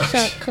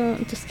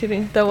 baller? Just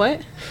kidding. The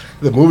what?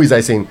 The movies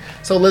I seen.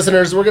 So,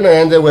 listeners, we're gonna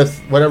end it with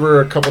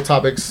whatever a couple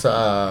topics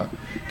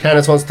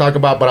Candace wants to talk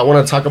about. But I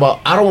want to talk about.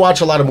 I don't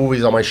watch a lot of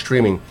movies on my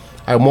streaming.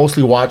 I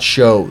mostly watch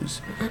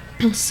shows,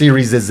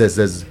 series.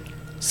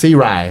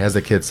 C-Ry, as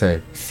the kids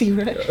say. See,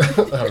 right? I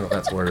don't know if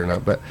that's a word or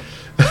not, but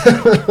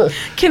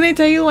Can I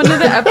tell you one of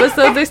the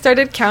episodes I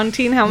started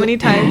counting how many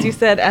times you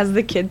said "as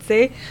the kids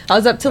say"? I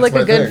was up to like a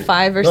That's my good thing.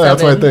 5 or No, 7.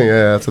 that's my thing.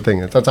 Yeah, that's the thing.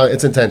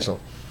 It's intentional.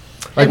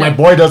 Like my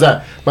boy does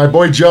that. My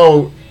boy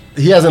Joe,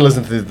 he hasn't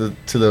listened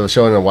to the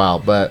show in a while,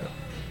 but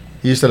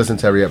he used to listen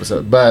to every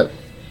episode. But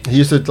he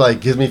used to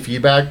like give me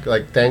feedback,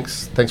 like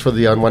thanks for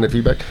the unwanted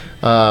feedback.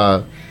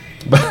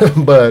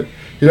 But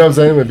you know what I'm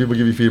saying when people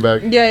give you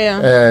feedback. Yeah, yeah.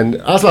 And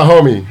that's my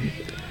homie.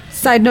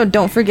 Side note: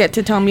 don't forget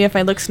to tell me if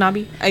I look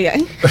snobby. Yeah.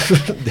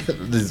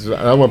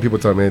 I don't want people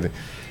telling me anything.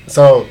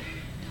 So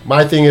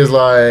my thing is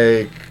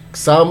like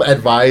some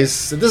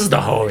advice. This is the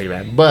homie,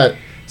 man. But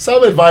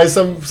some advice,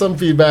 some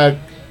feedback.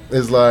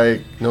 is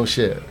like, no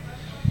shit.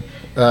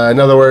 In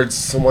other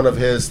words, one of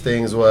his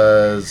things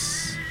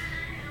was,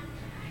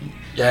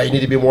 yeah, you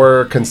need to be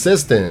more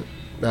consistent.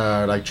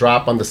 Like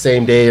drop on the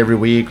same day every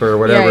week or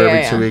whatever,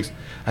 every 2 weeks.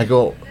 I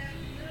go,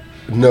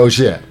 no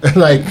shit.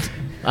 Like,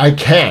 I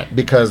can't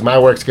because my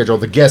work schedule,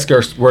 the guest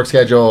work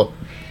schedule,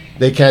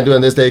 they can't do it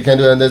on this day, they can't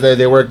do it on this day.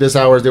 They work this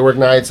hours, they work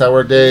nights, I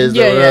work days.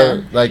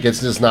 Like,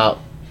 it's just not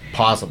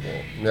possible.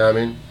 You know what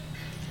I mean?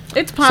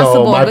 It's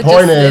possible. So my but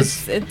point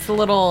just, it's a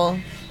little.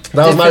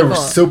 That was difficult. my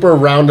super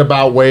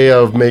roundabout way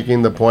of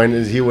making the point.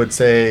 Is he would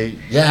say,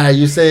 "Yeah,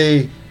 you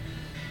say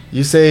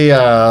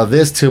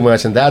this too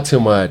much and that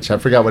too much." I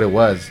forgot what it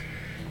was.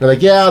 They're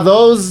like, "Yeah,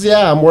 those.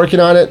 Yeah, I'm working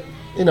on it.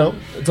 You know,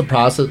 it's a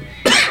process."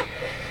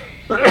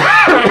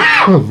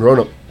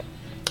 Rona.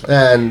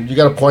 And you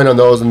got a point on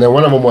those. And then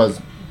one of them was,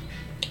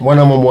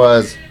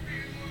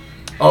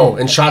 oh,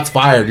 and shots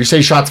fired. You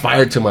say shots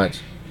fired too much.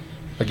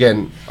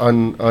 Again,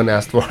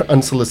 unasked for,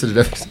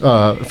 unsolicited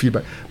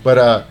feedback.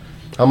 But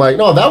I'm like,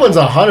 no, that one's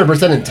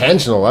 100%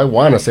 intentional. I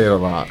want to say it a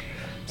lot.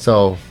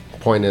 So,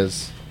 point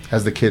is,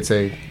 as the kids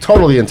say,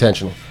 totally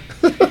intentional.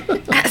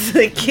 As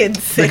the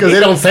kids say. Because they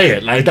don't say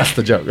it. Like, that's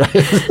the joke, right?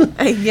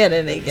 I get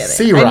it.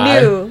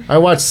 C-Rye. I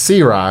watched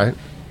C-Rye,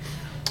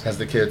 as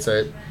the kids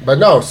say. But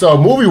no, so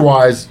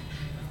movie-wise,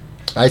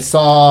 I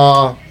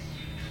saw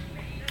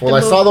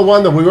the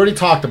one that we already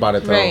talked about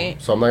it, though.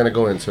 Right. So I'm not going to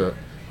go into it.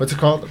 What's it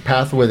called? The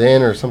Path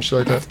Within or some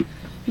shit like that?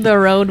 The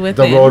Road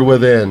Within. The Road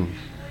Within.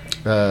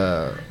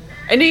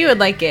 I knew you would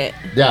like it.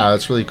 Yeah,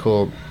 it's really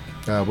cool.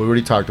 We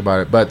already talked about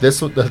it. But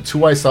the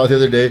two I saw the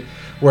other day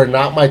were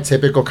not my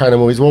typical kind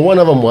of movies. Well, one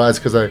of them was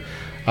because I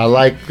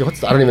like,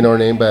 I don't even know her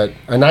name, but,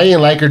 and I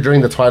didn't like her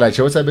during the Twilight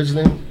show. What's that bitch's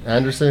name?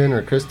 Anderson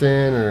or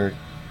Kristen or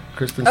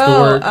Kristen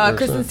Stewart?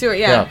 Kristen Stewart,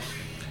 yeah.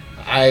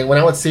 When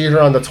I would see her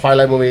on the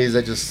Twilight movies,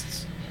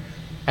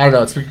 I don't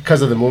know, it's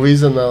because of the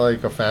movies and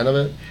like a fan of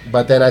it.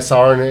 But then I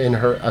saw her in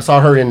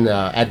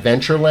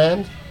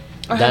Adventureland.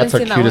 That's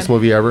the cutest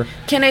movie ever.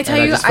 Can I tell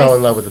you? I just fell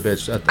in love with the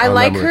bitch. I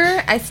like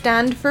her. I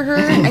stand for her.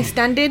 I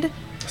standed it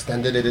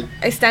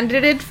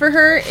for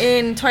her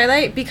in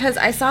Twilight because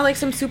I saw like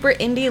some super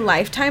indie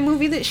Lifetime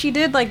movie that she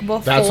did like before.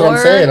 That's what I'm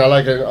saying. I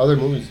like her in other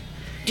movies.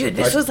 Dude,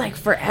 this was like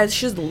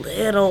she was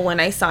little when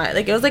I saw it.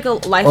 Like it was like a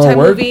Lifetime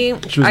movie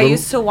I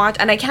used to watch,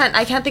 and I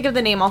can't think of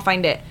the name. I'll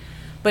find it.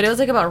 But it was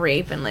like about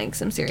rape and like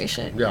some serious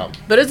shit. Yeah.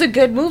 But it was a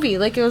good movie.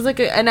 Like it was like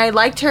and I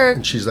liked her.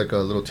 And she's like a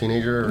little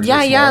teenager. Or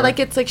yeah. Like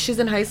it's like she's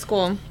in high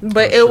school.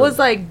 But it was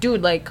like,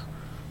 dude, like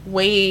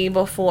way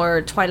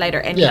before Twilight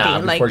or anything.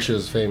 Yeah, before like, she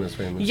was famous.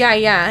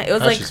 Yeah. It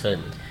was she's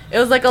famous. It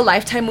was like a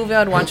Lifetime movie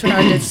I'd watch when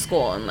I was at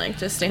school and like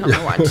just stay home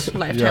and watch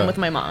Lifetime with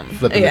my mom.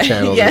 Flipping the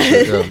channels.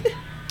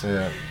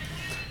 Yeah.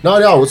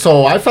 No.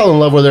 So I fell in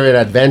love with her in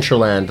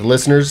Adventureland.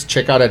 Listeners,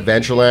 check out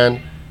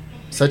Adventureland.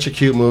 Such a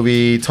cute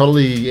movie,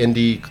 totally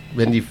indie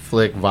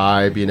flick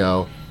vibe, you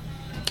know.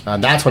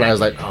 That's when I was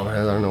like, oh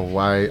man, I don't know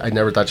why. I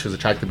never thought she was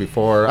attractive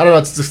before. I don't know,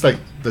 it's just like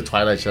the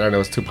Twilight shit. I don't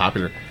know, it's too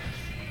popular.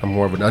 I'm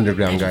more of an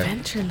underground guy.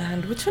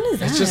 Adventureland, which one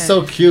is that? It's just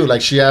so cute.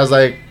 Like she has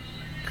like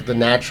the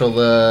natural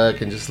look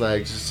and just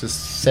like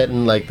just set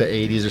in like the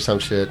 80s or some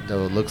shit.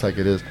 Though it looks like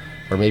it is,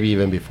 or maybe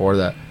even before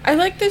that. I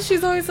like that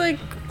she's always like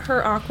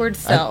her awkward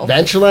self.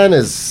 Adventureland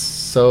is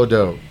so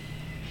dope.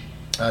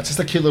 It's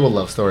just a cute little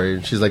love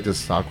story. She's like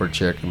this awkward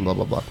chick and blah,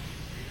 blah, blah.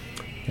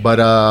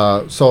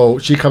 But, so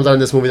she comes out in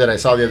this movie that I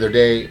saw the other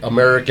day,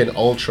 American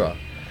Ultra.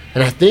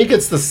 And I think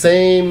it's the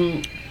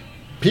same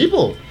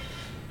people.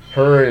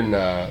 Her and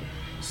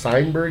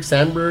Sandberg,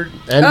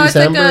 Andy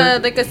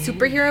Samberg. Like a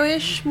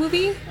superhero-ish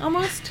movie,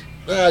 almost?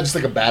 Just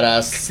like a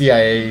badass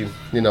CIA,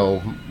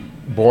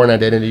 Bourne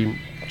Identity,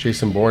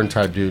 Jason Bourne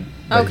type dude.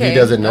 But he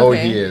doesn't know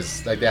he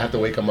is. Like, they have to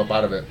wake him up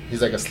out of it.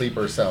 He's like a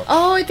sleeper cell.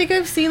 Oh, I think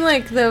I've seen,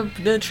 like,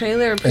 the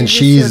trailer. And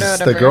she's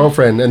the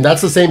girlfriend. And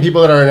that's the same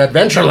people that are in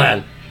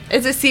Adventureland.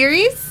 Is it a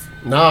series?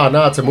 No,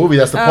 it's a movie.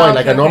 That's the point.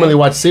 I normally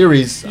watch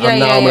series. I'm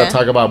going to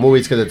talk about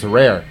movies because it's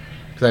rare.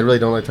 Because I really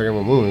don't like talking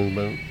about movies.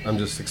 But I'm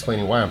just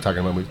explaining why I'm talking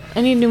about movies.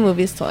 I need new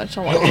movies to watch.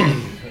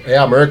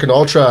 Yeah, American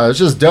Ultra. It's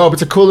just dope.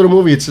 It's a cool little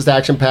movie. It's just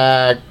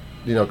action-packed.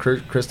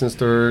 Kristen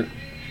Stewart.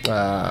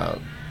 Bella.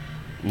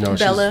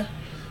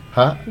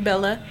 Huh?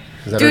 Bella.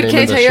 Dude, can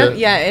I tell you?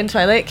 Yeah, in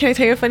Twilight. Can I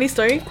tell you a funny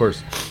story? Of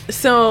course.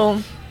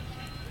 So,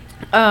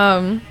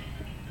 when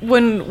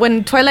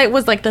Twilight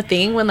was like the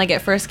thing, when like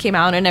it first came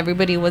out and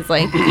everybody was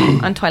like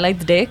on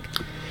Twilight's dick,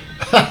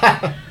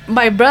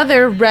 my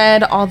brother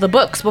read all the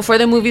books before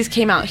the movies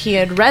came out. He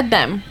had read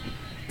them.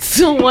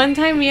 So one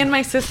time, me and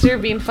my sister,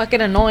 being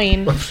fucking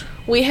annoying,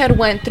 we had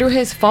went through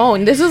his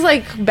phone. This was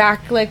like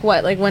back like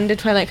what? Like when did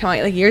Twilight come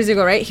out? Like years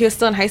ago, right? He was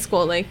still in high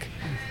school. Like,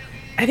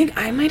 I think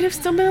I might have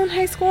still been in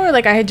high school, or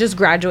like I had just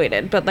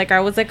graduated, but like I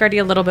was like already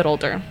a little bit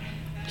older.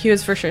 He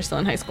was for sure still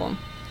in high school.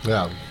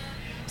 Yeah.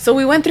 So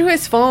we went through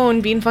his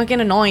phone being fucking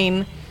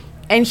annoying,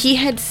 and he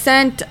had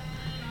sent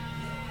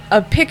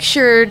a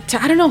picture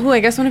to, I don't know who,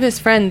 I guess one of his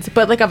friends,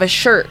 but like of a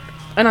shirt.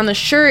 And on the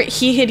shirt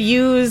he had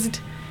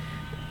used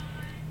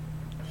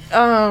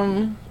I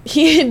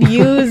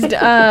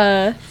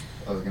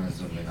was gonna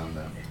zoom in on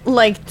that.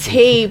 like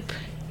tape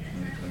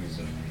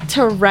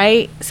to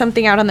write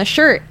something out on the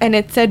shirt, and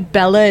it said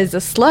Bella is a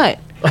slut.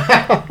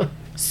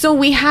 So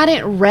we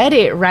hadn't read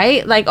it,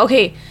 right? Like,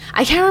 okay,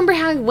 I can't remember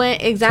how it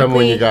went exactly. Tell me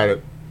when you got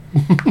it.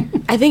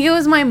 I think it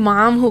was my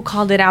mom who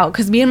called it out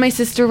because me and my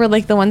sister were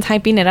like the ones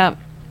hyping it up.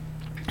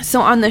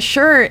 So on the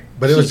shirt,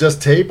 But it was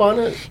just tape on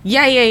it?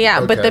 yeah.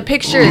 Okay. But the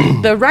picture,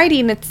 the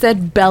writing, it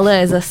said Bella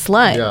is a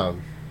slut. Yeah.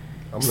 I'm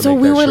gonna So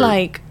make we that were shirt.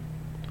 like,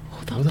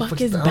 who the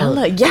fuck is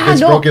Bella? Yeah,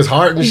 This no. broke his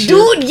heart and shit.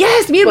 Dude,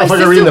 yes, me and my Motherfucker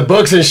sister. reading the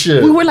books and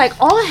shit. We were like,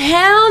 oh,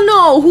 hell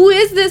no. Who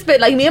is this? But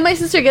like me and my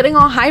sister getting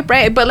all hype,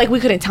 right? But like we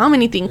couldn't tell him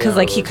anything because Yeah,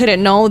 like he well.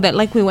 couldn't know that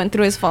like we went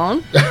through his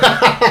phone.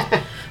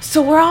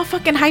 So we're all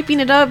fucking hyping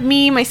it up,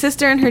 me, my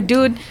sister, and her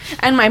dude.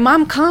 And my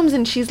mom comes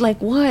and she's like,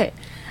 what?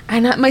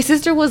 And my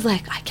sister was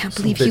like, I can't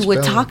believe he bitch would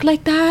Bella. talk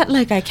like that.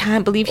 Like, I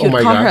can't believe he Oh would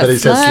my call God, her that a he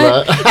said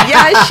slut. slut.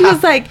 Yeah, she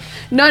was like,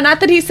 no,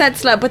 not that he said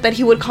slut, but that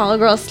he would call a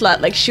girl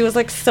slut. Like, she was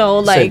like, so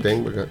like,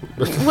 Same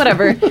thing.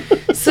 whatever.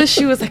 So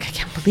she was like, I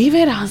can't believe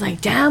it. I was like,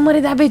 damn, what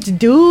did that bitch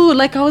do?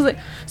 Like, I was like,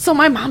 so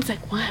my mom's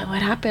like, what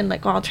happened?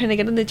 Like, we're all trying to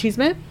get in the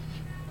chisme.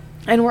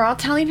 And we're all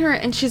telling her,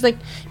 and she's like,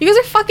 you guys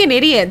are fucking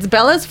idiots.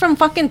 Bella's from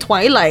fucking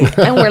Twilight.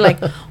 And we're like,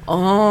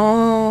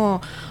 oh.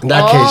 In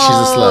that case, she's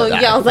a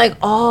slut. Yeah, I was like,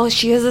 oh,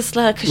 she is a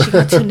slut because she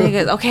got two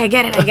niggas. Okay, I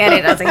get it.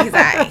 I was like,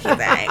 he's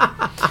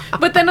alright.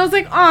 But then I was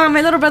like, oh, my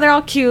little brother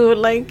all cute.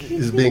 Like,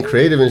 He's being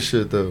creative and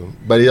shit, though.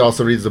 But he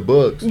also reads the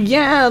books,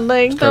 yeah,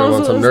 like, that kinda was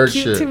wants what some was nerd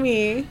cute shit. to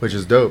me. which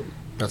is dope.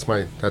 That's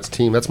my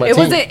team. That's my It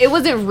team.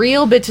 wasn't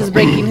real bitches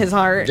breaking his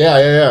heart.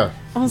 Yeah.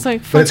 I was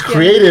like, But it's fuck yeah.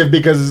 creative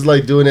because it's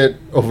like doing it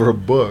over a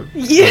book.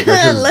 Yeah, Like,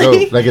 that shit's like-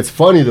 dope. Like, it's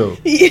funny, though.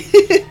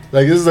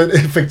 Like, this is a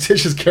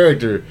fictitious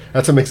character.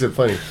 That's what makes it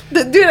funny.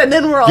 Dude, and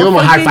then we're all Give him a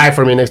high fucking- five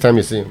for me next time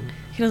you see him.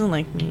 He doesn't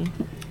like me.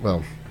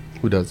 Well,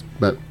 who does?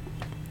 But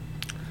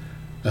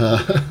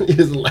he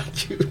doesn't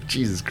like you.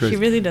 Jesus Christ. He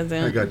really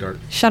doesn't. I got dark.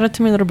 Shout out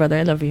to my little brother.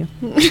 I love you.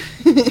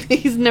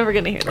 He's never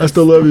gonna hear I this.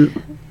 still love you.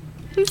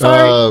 I'm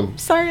sorry. Um,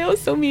 Sorry, I was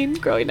so mean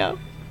growing up.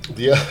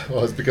 Yeah,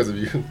 well, it's because of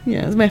you.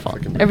 Yeah, it's my fault.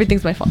 Fucking bitch.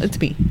 Everything's my fault. It's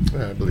me.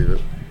 I believe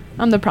it.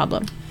 I'm the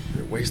problem.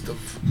 You're a waste of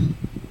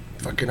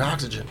fucking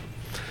oxygen.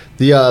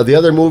 The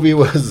other movie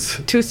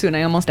was Too soon.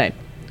 I almost died.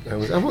 I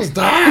almost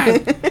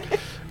died.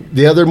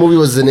 The other movie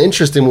was an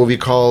interesting movie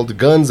called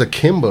Guns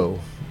Akimbo.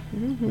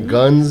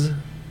 Guns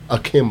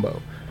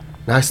Akimbo.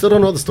 Now I still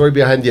don't know the story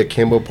behind the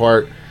Akimbo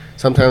part.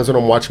 Sometimes when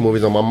I'm watching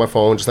movies, I'm on my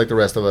phone, just like the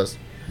rest of us.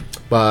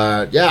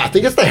 But yeah, I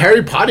think it's the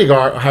Harry Potter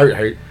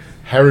guy.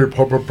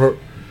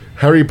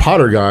 Harry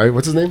Potter guy.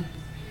 What's his name?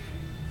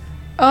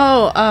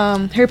 Oh,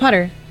 Harry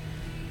Potter.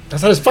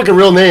 That's not his fucking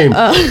real name.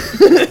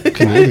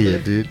 Fucking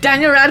idiot, dude.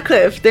 Daniel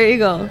Radcliffe. There you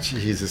go.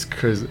 Jesus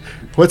Christ.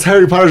 What's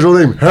Harry Potter's real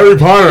name? Harry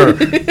Potter.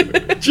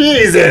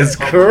 Jesus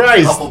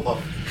Christ.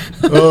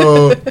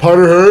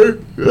 Potter Harry?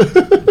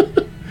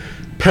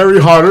 Perry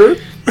Hotter?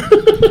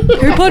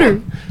 Harry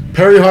Potter.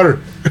 Perry Hotter.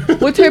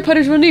 What's Harry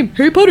Potter's real name?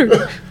 Harry Potter.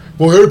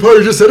 Well, Harry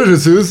Potter just said it,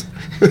 Jesus.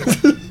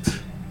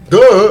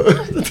 Duh.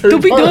 It's Harry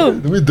Don't be Potter.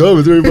 dumb. Don't be dumb.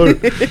 It's Harry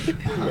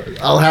Potter.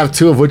 I'll have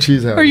two of what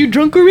she's having. Are you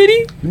drunk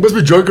already? You must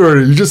be drunk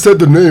already. You just said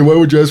the name. Why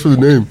would you ask for the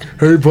name?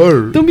 Harry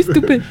Potter. Don't be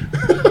stupid.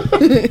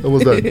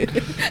 Almost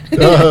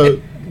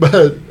done. But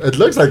it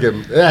looks like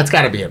him. Yeah, it's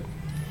got to be him.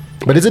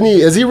 But isn't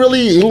he? Is he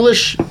really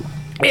English?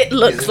 It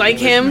looks like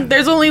him.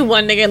 There's only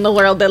one nigga in the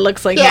world that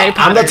looks like Harry Yeah,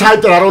 Potter. I'm the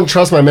type that I don't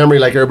trust my memory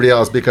like everybody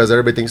else because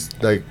everybody thinks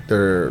like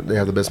they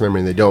have the best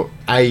memory and they don't.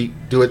 I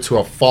do it to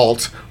a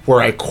fault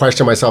where I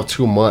question myself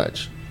too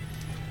much.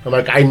 I'm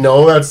like, I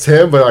know that's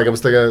him, but like I'm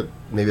still gonna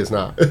maybe it's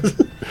not.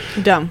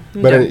 Dumb.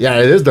 But yeah,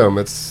 it is dumb.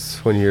 It's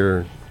when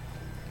you're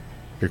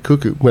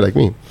cuckoo, like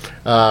me.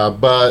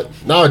 But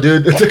no,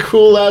 dude, it's a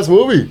cool ass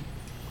movie.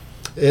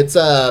 It's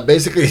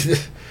basically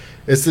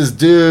it's this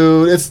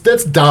dude. It's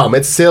dumb.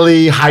 It's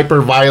silly,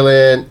 hyper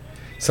violent,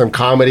 some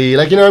comedy.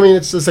 Like, you know what I mean?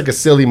 It's just like a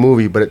silly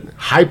movie, but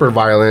hyper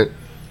violent.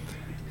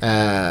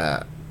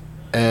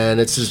 And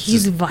it's just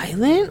He's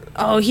violent?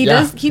 Oh, he yeah,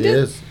 does. He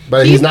does. is.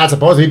 But he's not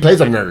supposed to. He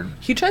plays a nerd.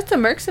 He tries to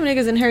murk some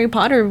niggas in Harry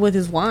Potter with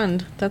his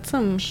wand. That's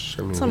some mean,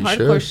 some he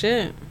hardcore should.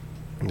 shit.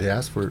 They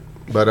asked for it,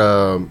 but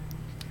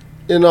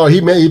you know,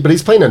 but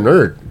he's playing a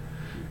nerd,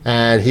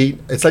 and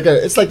it's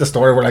like the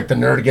story where like the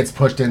nerd gets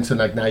pushed into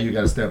like now you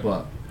got to step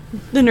up,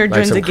 The nerd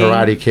like joins some a gang.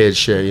 Karate Kid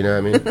shit. You know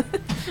what I mean?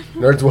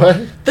 Nerds what?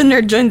 The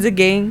nerd joins a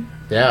gang.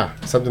 Yeah,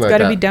 something like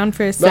Gotta that. be down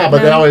for a No, set.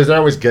 but they're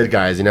always good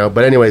guys, you know.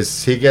 But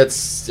anyways, he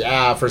gets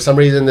for some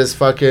reason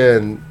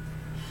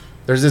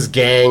there's this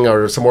gang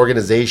or some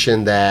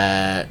organization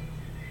that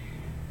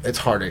it's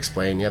hard to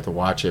explain. You have to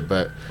watch it,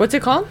 but What's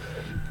it called?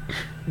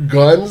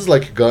 guns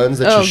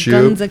that Oh, you shoot.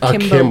 Guns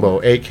Akimbo. Akimbo,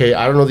 AK.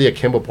 I don't know the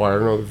akimbo part.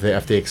 I don't know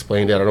if they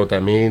explained it. I don't know what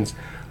that means.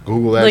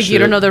 Google that. Like shit. you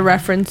don't know the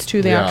reference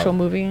to the Yeah. actual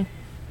movie.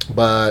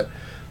 But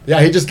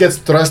yeah, he just gets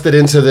thrusted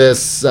into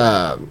this.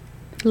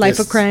 Life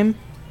of Crime.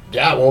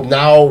 Yeah, well,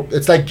 now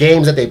it's like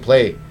games that they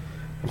play.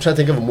 I'm trying to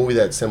think of a movie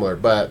that's similar,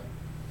 but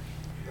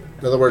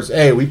in other words,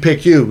 hey, we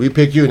pick you.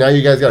 Now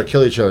you guys gotta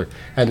kill each other,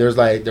 and there's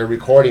like they're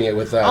recording it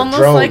with Almost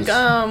drones.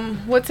 like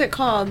what's it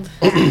called?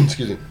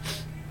 Excuse me.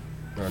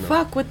 I don't know.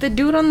 Fuck, with the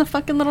dude on the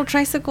fucking little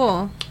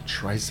tricycle.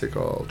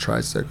 Tricycle.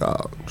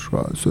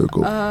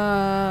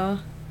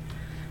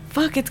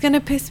 Fuck, it's gonna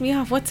piss me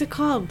off. What's it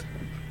called?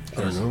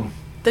 I don't know.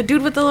 The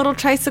dude with the little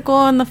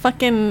tricycle and the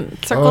fucking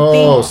circle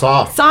thing. Oh,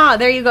 Saw. Saw,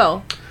 there you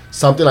go.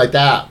 Something like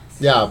that.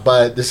 Yeah,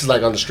 but this is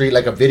like on the street,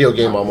 like a video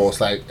game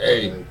almost. Like,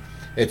 hey,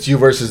 it's you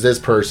versus this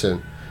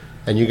person.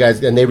 And you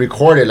guys, and they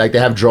record it. Like, they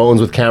have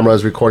drones with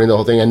cameras recording the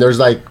whole thing. And there's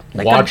like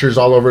watchers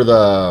all over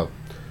the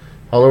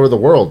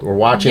world or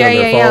watching on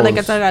their phones. Yeah, like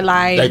it's like a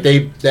live. Like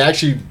they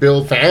actually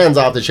build fans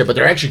off the shit, but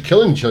they're actually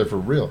killing each other for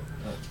real.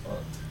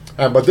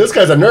 But this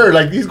guy's a nerd.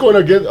 Like, he's going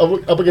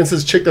up against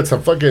this chick that's a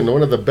fucking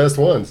one of the best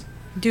ones.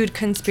 Dude,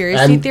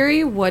 conspiracy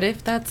theory? What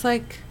if that's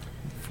like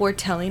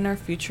foretelling our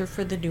future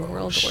for the New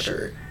World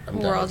Order?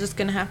 We're all just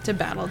gonna have to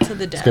battle to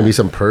the death. It's gonna be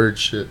some purge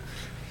shit.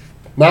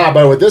 Nah,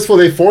 but with this fool,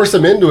 they force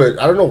him into it.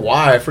 I don't know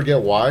why. I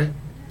forget why.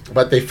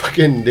 But they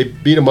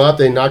beat him up.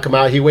 They knock him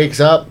out. He wakes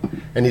up,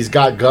 and he's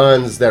got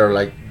guns that are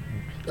like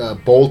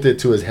bolted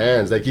to his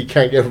hands. Like, he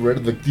can't get rid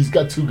of the. He's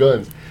got 2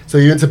 guns. So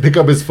he went to pick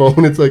up his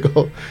phone. It's like,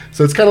 oh.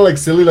 So it's kind of like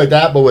silly like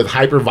that, but with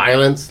hyper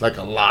violence. Like,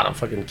 a lot of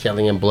fucking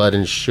killing and blood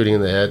and shooting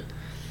in the head.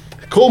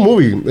 Cool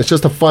movie. It's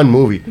just a fun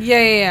movie.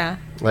 Yeah.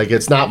 Like,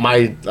 it's not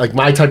my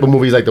type of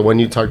movies, like the one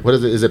you talk. What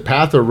is it? Is it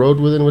Path or Road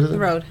Within? What is it?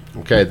 Road.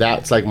 Okay,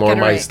 that's like more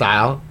my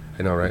style.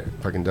 I know, right?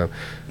 Fucking dumb.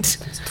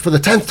 For the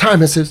 10th time,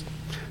 missus.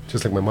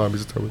 Just like my mom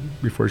used to tell me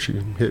before she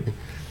hit me.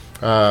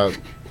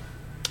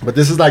 But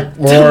this is like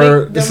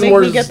more. Don't make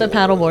me get the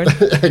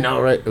paddleboard. I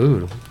know, right?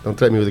 Ooh, don't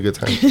threaten me with a good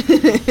time.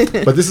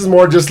 But this is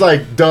more just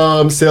like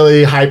dumb,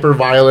 silly, hyper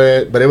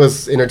violent. But it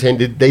was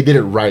entertaining. They did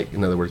it right,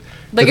 in other words.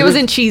 Like, it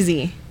wasn't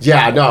cheesy.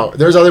 Yeah, no.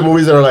 There's other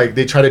movies that are like,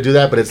 they try to do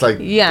that, but it's like,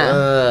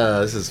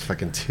 this is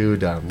fucking too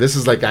dumb. This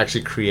is like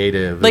actually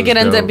creative. Like, it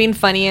ends up being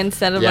funny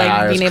instead of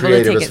like being able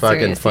to take it fucking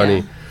serious. Funny.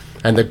 Yeah.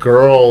 And the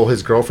girl,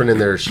 his girlfriend in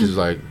there, she's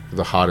like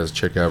the hottest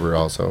chick ever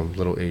also.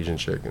 Little Asian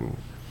chick. And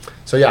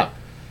so, yeah.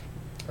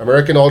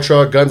 American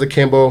Ultra, Guns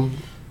Akimbo.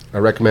 I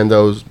recommend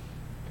those.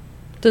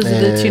 Those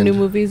are the 2 new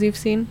movies you've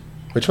seen?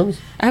 Which ones?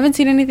 I haven't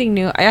seen anything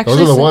new. Those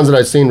are the ones that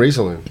I've seen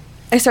recently.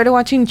 I started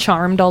watching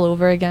Charmed all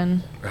over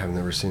again. I've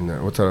never seen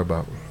that. What's that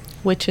about?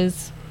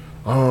 Witches.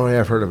 Oh,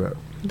 yeah, I've heard of it.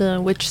 The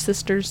Witch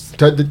Sisters.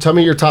 Tell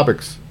me your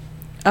topics.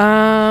 Pick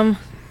one.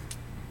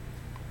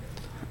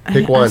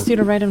 I asked you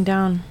to write them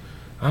down.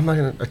 I'm not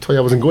going to. I told you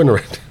I wasn't going to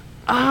write.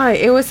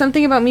 It was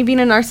something about me being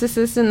a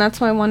narcissist, and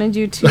that's why I wanted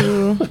you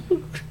to...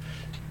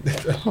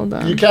 Hold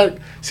on. You can't...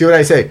 See what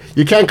I say?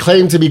 You can't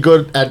claim to be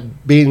good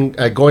at being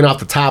going off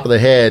the top of the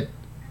head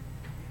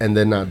and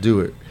then not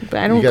do it. But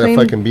I don't You gotta claim,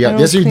 fucking be out.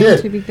 Yes, you claim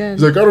did. to be good.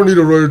 He's like, I don't need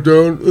to write it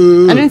down.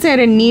 I didn't say I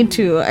didn't need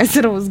to. I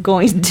said I was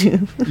going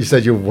to. You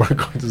said you weren't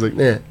going to. It's like,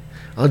 nah,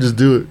 I'll just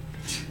do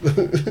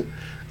it.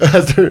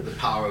 The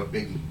power of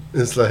Biggie.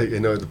 It's like,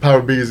 the power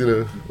of Biggie is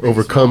going to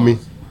overcome me.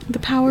 The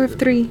power of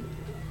 3.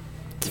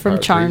 It's from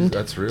Charmed.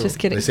 That's real. Just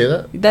kidding. They say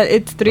that?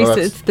 It's 3.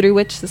 It's 3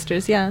 witch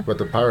sisters. Yeah. But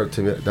the power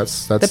to me,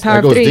 that's the power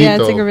that goes of 3. Deep, Yeah,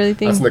 it's though. like a really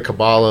thing. That's in the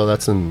Kabbalah.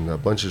 That's in a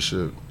bunch of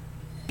shit.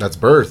 That's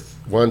birth.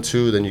 1,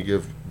 2. Then you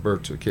give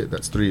birth to a kid.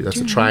 That's 3.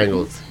 That's a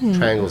triangle.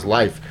 Triangle's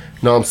life.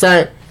 Know what I'm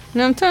saying?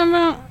 Know what I'm talking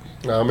about?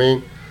 Know what I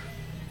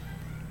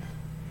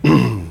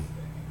mean?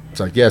 It's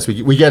like, yes,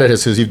 we get it,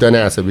 Jesus. You've done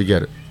acid. We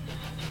get it.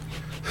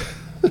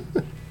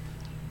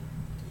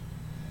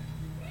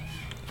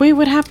 Wait,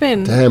 what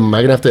happened? Damn, am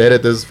I gonna have to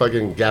edit this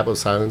fucking gap of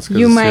silence because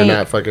You you're might.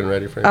 not fucking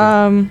ready for it?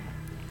 I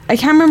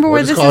can't remember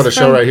where We'll this just call it a is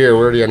show from. right here.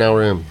 We're already an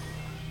hour in.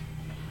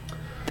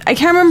 I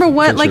can't remember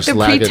what Since like you're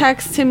the slagging.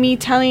 pretext to me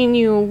telling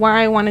you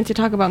why I wanted to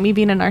talk about me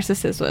being a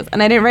narcissist was,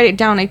 and I didn't write it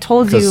down. I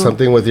told you. Because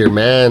something with your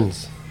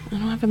mans, I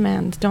don't have a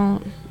man.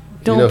 Don't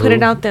know put who?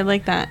 it out there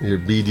like that. your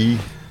BD.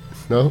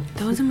 No,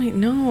 Those are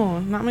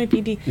not my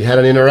BD. you had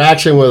an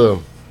interaction with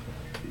him.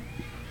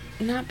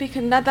 Not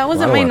because that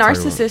wasn't Well, I my don't wanna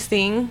talk about narcissist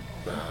thing.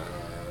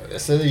 I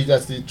said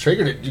that's the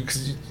triggered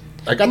it.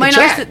 I got My the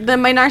chat.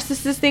 my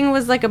narcissist thing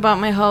was like about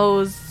my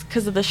hose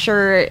because of the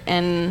shirt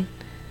and.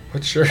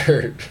 What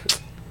shirt?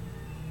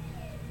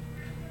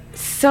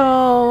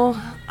 So.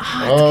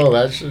 Oh,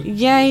 that shit.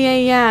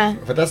 Yeah.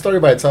 But that story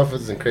by itself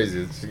isn't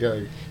crazy. It's, you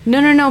gotta,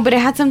 No, but it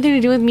had something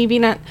to do with me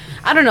being a.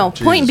 I don't know.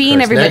 Point Jesus being,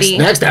 Christ. everybody.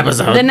 Next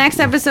episode. The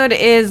next episode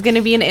is going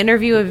to be an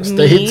interview of me.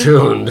 Stay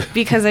tuned.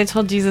 Because I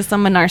told Jesus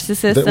I'm a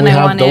narcissist Don't and we I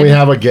have- wanted. Don't we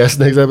have a guest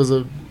next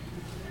episode?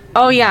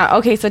 Oh, yeah.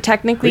 Okay, so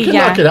technically, We can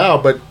yeah. knock it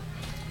out, but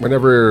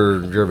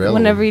whenever you're available.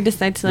 Whenever you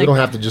decide to, we like. don't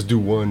have to just do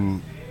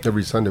one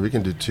every Sunday. We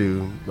can do 2.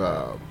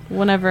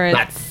 Whenever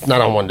it's.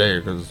 Not on one day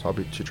because I'll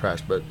be too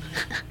trashed. But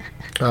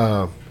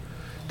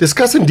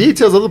discussing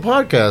details of the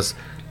podcast.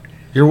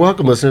 You're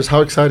welcome, listeners.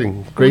 How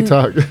exciting! Great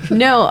talk.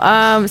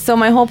 No, so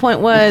my whole point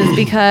was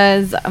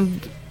because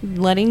I'm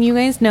letting you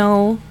guys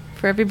know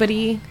for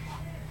everybody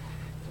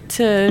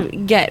to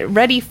get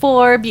ready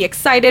for, be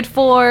excited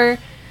for.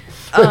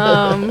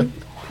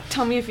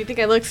 Tell me if you think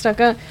I look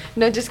stuck up.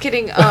 No, just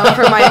kidding. For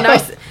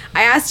my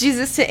I asked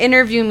Jesus to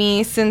interview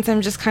me since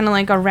I'm just kind of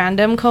like a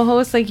random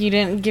co-host. Like, you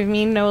didn't give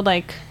me no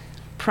like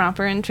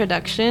proper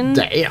introduction.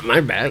 Damn,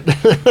 my bad.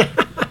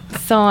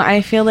 So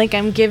I feel like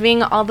I'm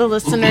giving all the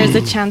listeners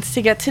a chance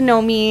to get to know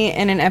me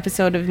in an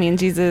episode of me and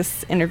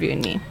Jesus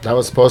interviewing me. That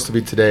was supposed to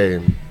be today,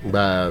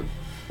 but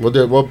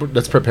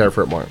let's prepare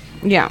for it more.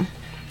 Yeah.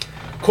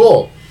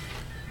 Cool.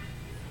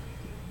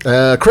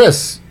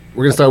 Chris,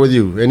 we're gonna start with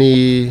you.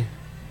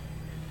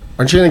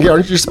 Aren't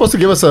you supposed to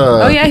give us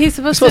a? Oh yeah, he's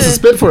supposed to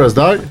spit for us,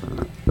 dog.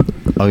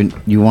 Oh,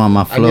 you want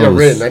my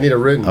flows? I need a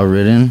written. A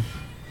written?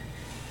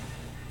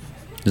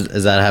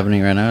 Is that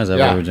happening right now? Is that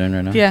what we're doing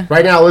right now? Yeah.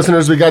 Right now,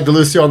 listeners, we got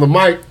Delucio on the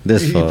mic.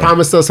 He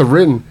promised us a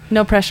written.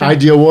 No pressure.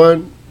 Idea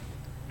one.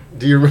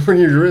 Do you remember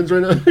any of your wrins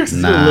right now?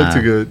 You Nah. look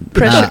too good.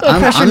 Pressure.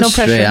 I'm No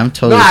straight. pressure. I'm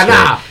totally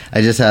straight.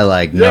 I just had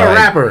like You're a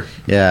rapper.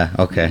 Yeah.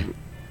 Okay.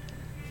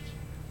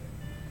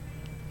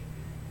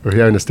 We're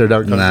having to stare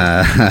down.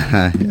 Nah.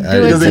 He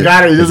doesn't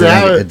got it. He doesn't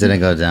have it. It didn't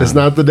go down. It's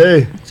not the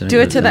day. Do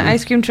it to the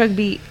ice cream truck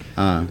beat.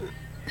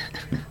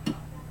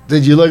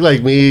 Did you look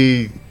like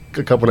me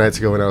a couple nights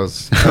ago when I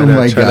was? Oh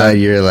my god,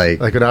 you're like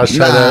when I was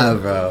trying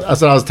to. bro. That's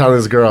what I was telling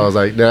this girl. I was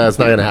like, "No, it's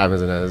not gonna happen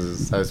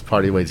tonight. I was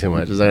partying way too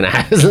much. It's not gonna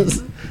happen.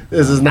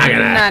 This is not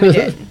gonna happen." Not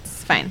good.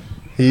 It's fine.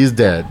 He's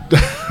dead.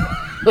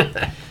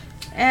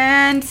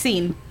 And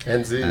scene.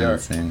 And see,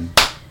 Insane.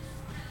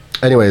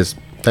 anyways,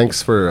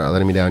 thanks for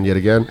letting me down yet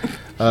again.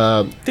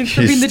 Thanks for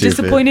She's being the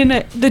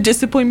stupid.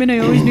 disappointment I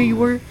always knew you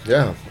were.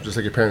 Yeah, just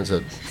like your parents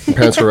said. Your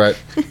parents were right.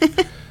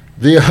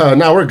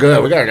 No, we're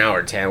good. We got an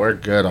hour 10. We're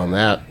good on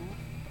that.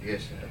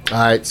 All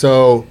right,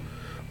 so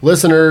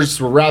listeners,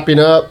 we're wrapping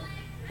up.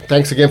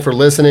 Thanks again for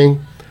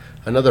listening.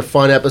 Another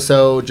fun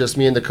episode. Just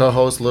me and the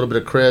co-host, a little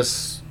bit of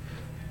Chris.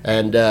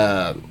 And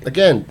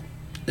again,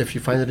 if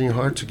you find it in your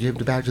heart to give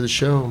back to the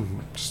show,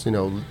 just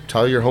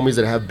tell your homies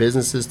that have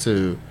businesses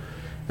to,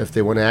 if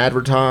they want to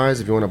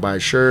advertise, if you want to buy a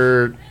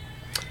shirt,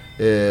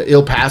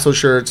 Il Paso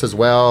shirts as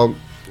well,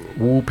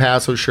 Woo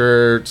Paso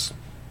shirts,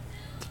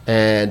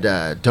 and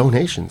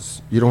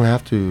donations. You don't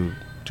have to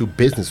do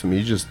business with me.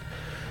 You just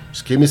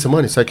give me some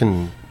money so I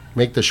can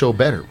make the show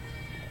better.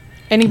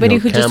 Anybody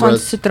who just cameras,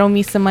 wants to throw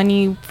me some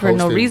money for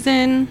no hosting,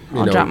 reason,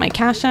 I'll drop my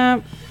Cash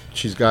App.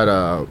 She's got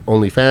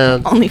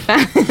OnlyFans.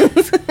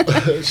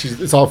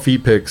 OnlyFans. It's all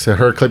feet pics,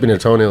 her clipping her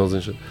toenails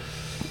and shit.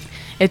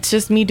 It's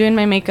just me doing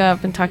my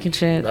makeup and talking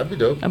shit That'd be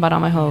dope. about all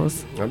my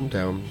hoes. I'm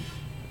down.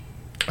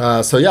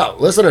 So yeah,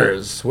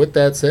 listeners, with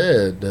that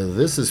said,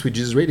 this is Sweet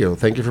Jesus Radio.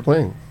 Thank you for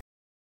playing.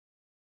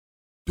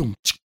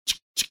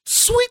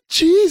 Sweet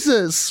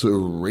Jesus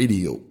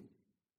Radio.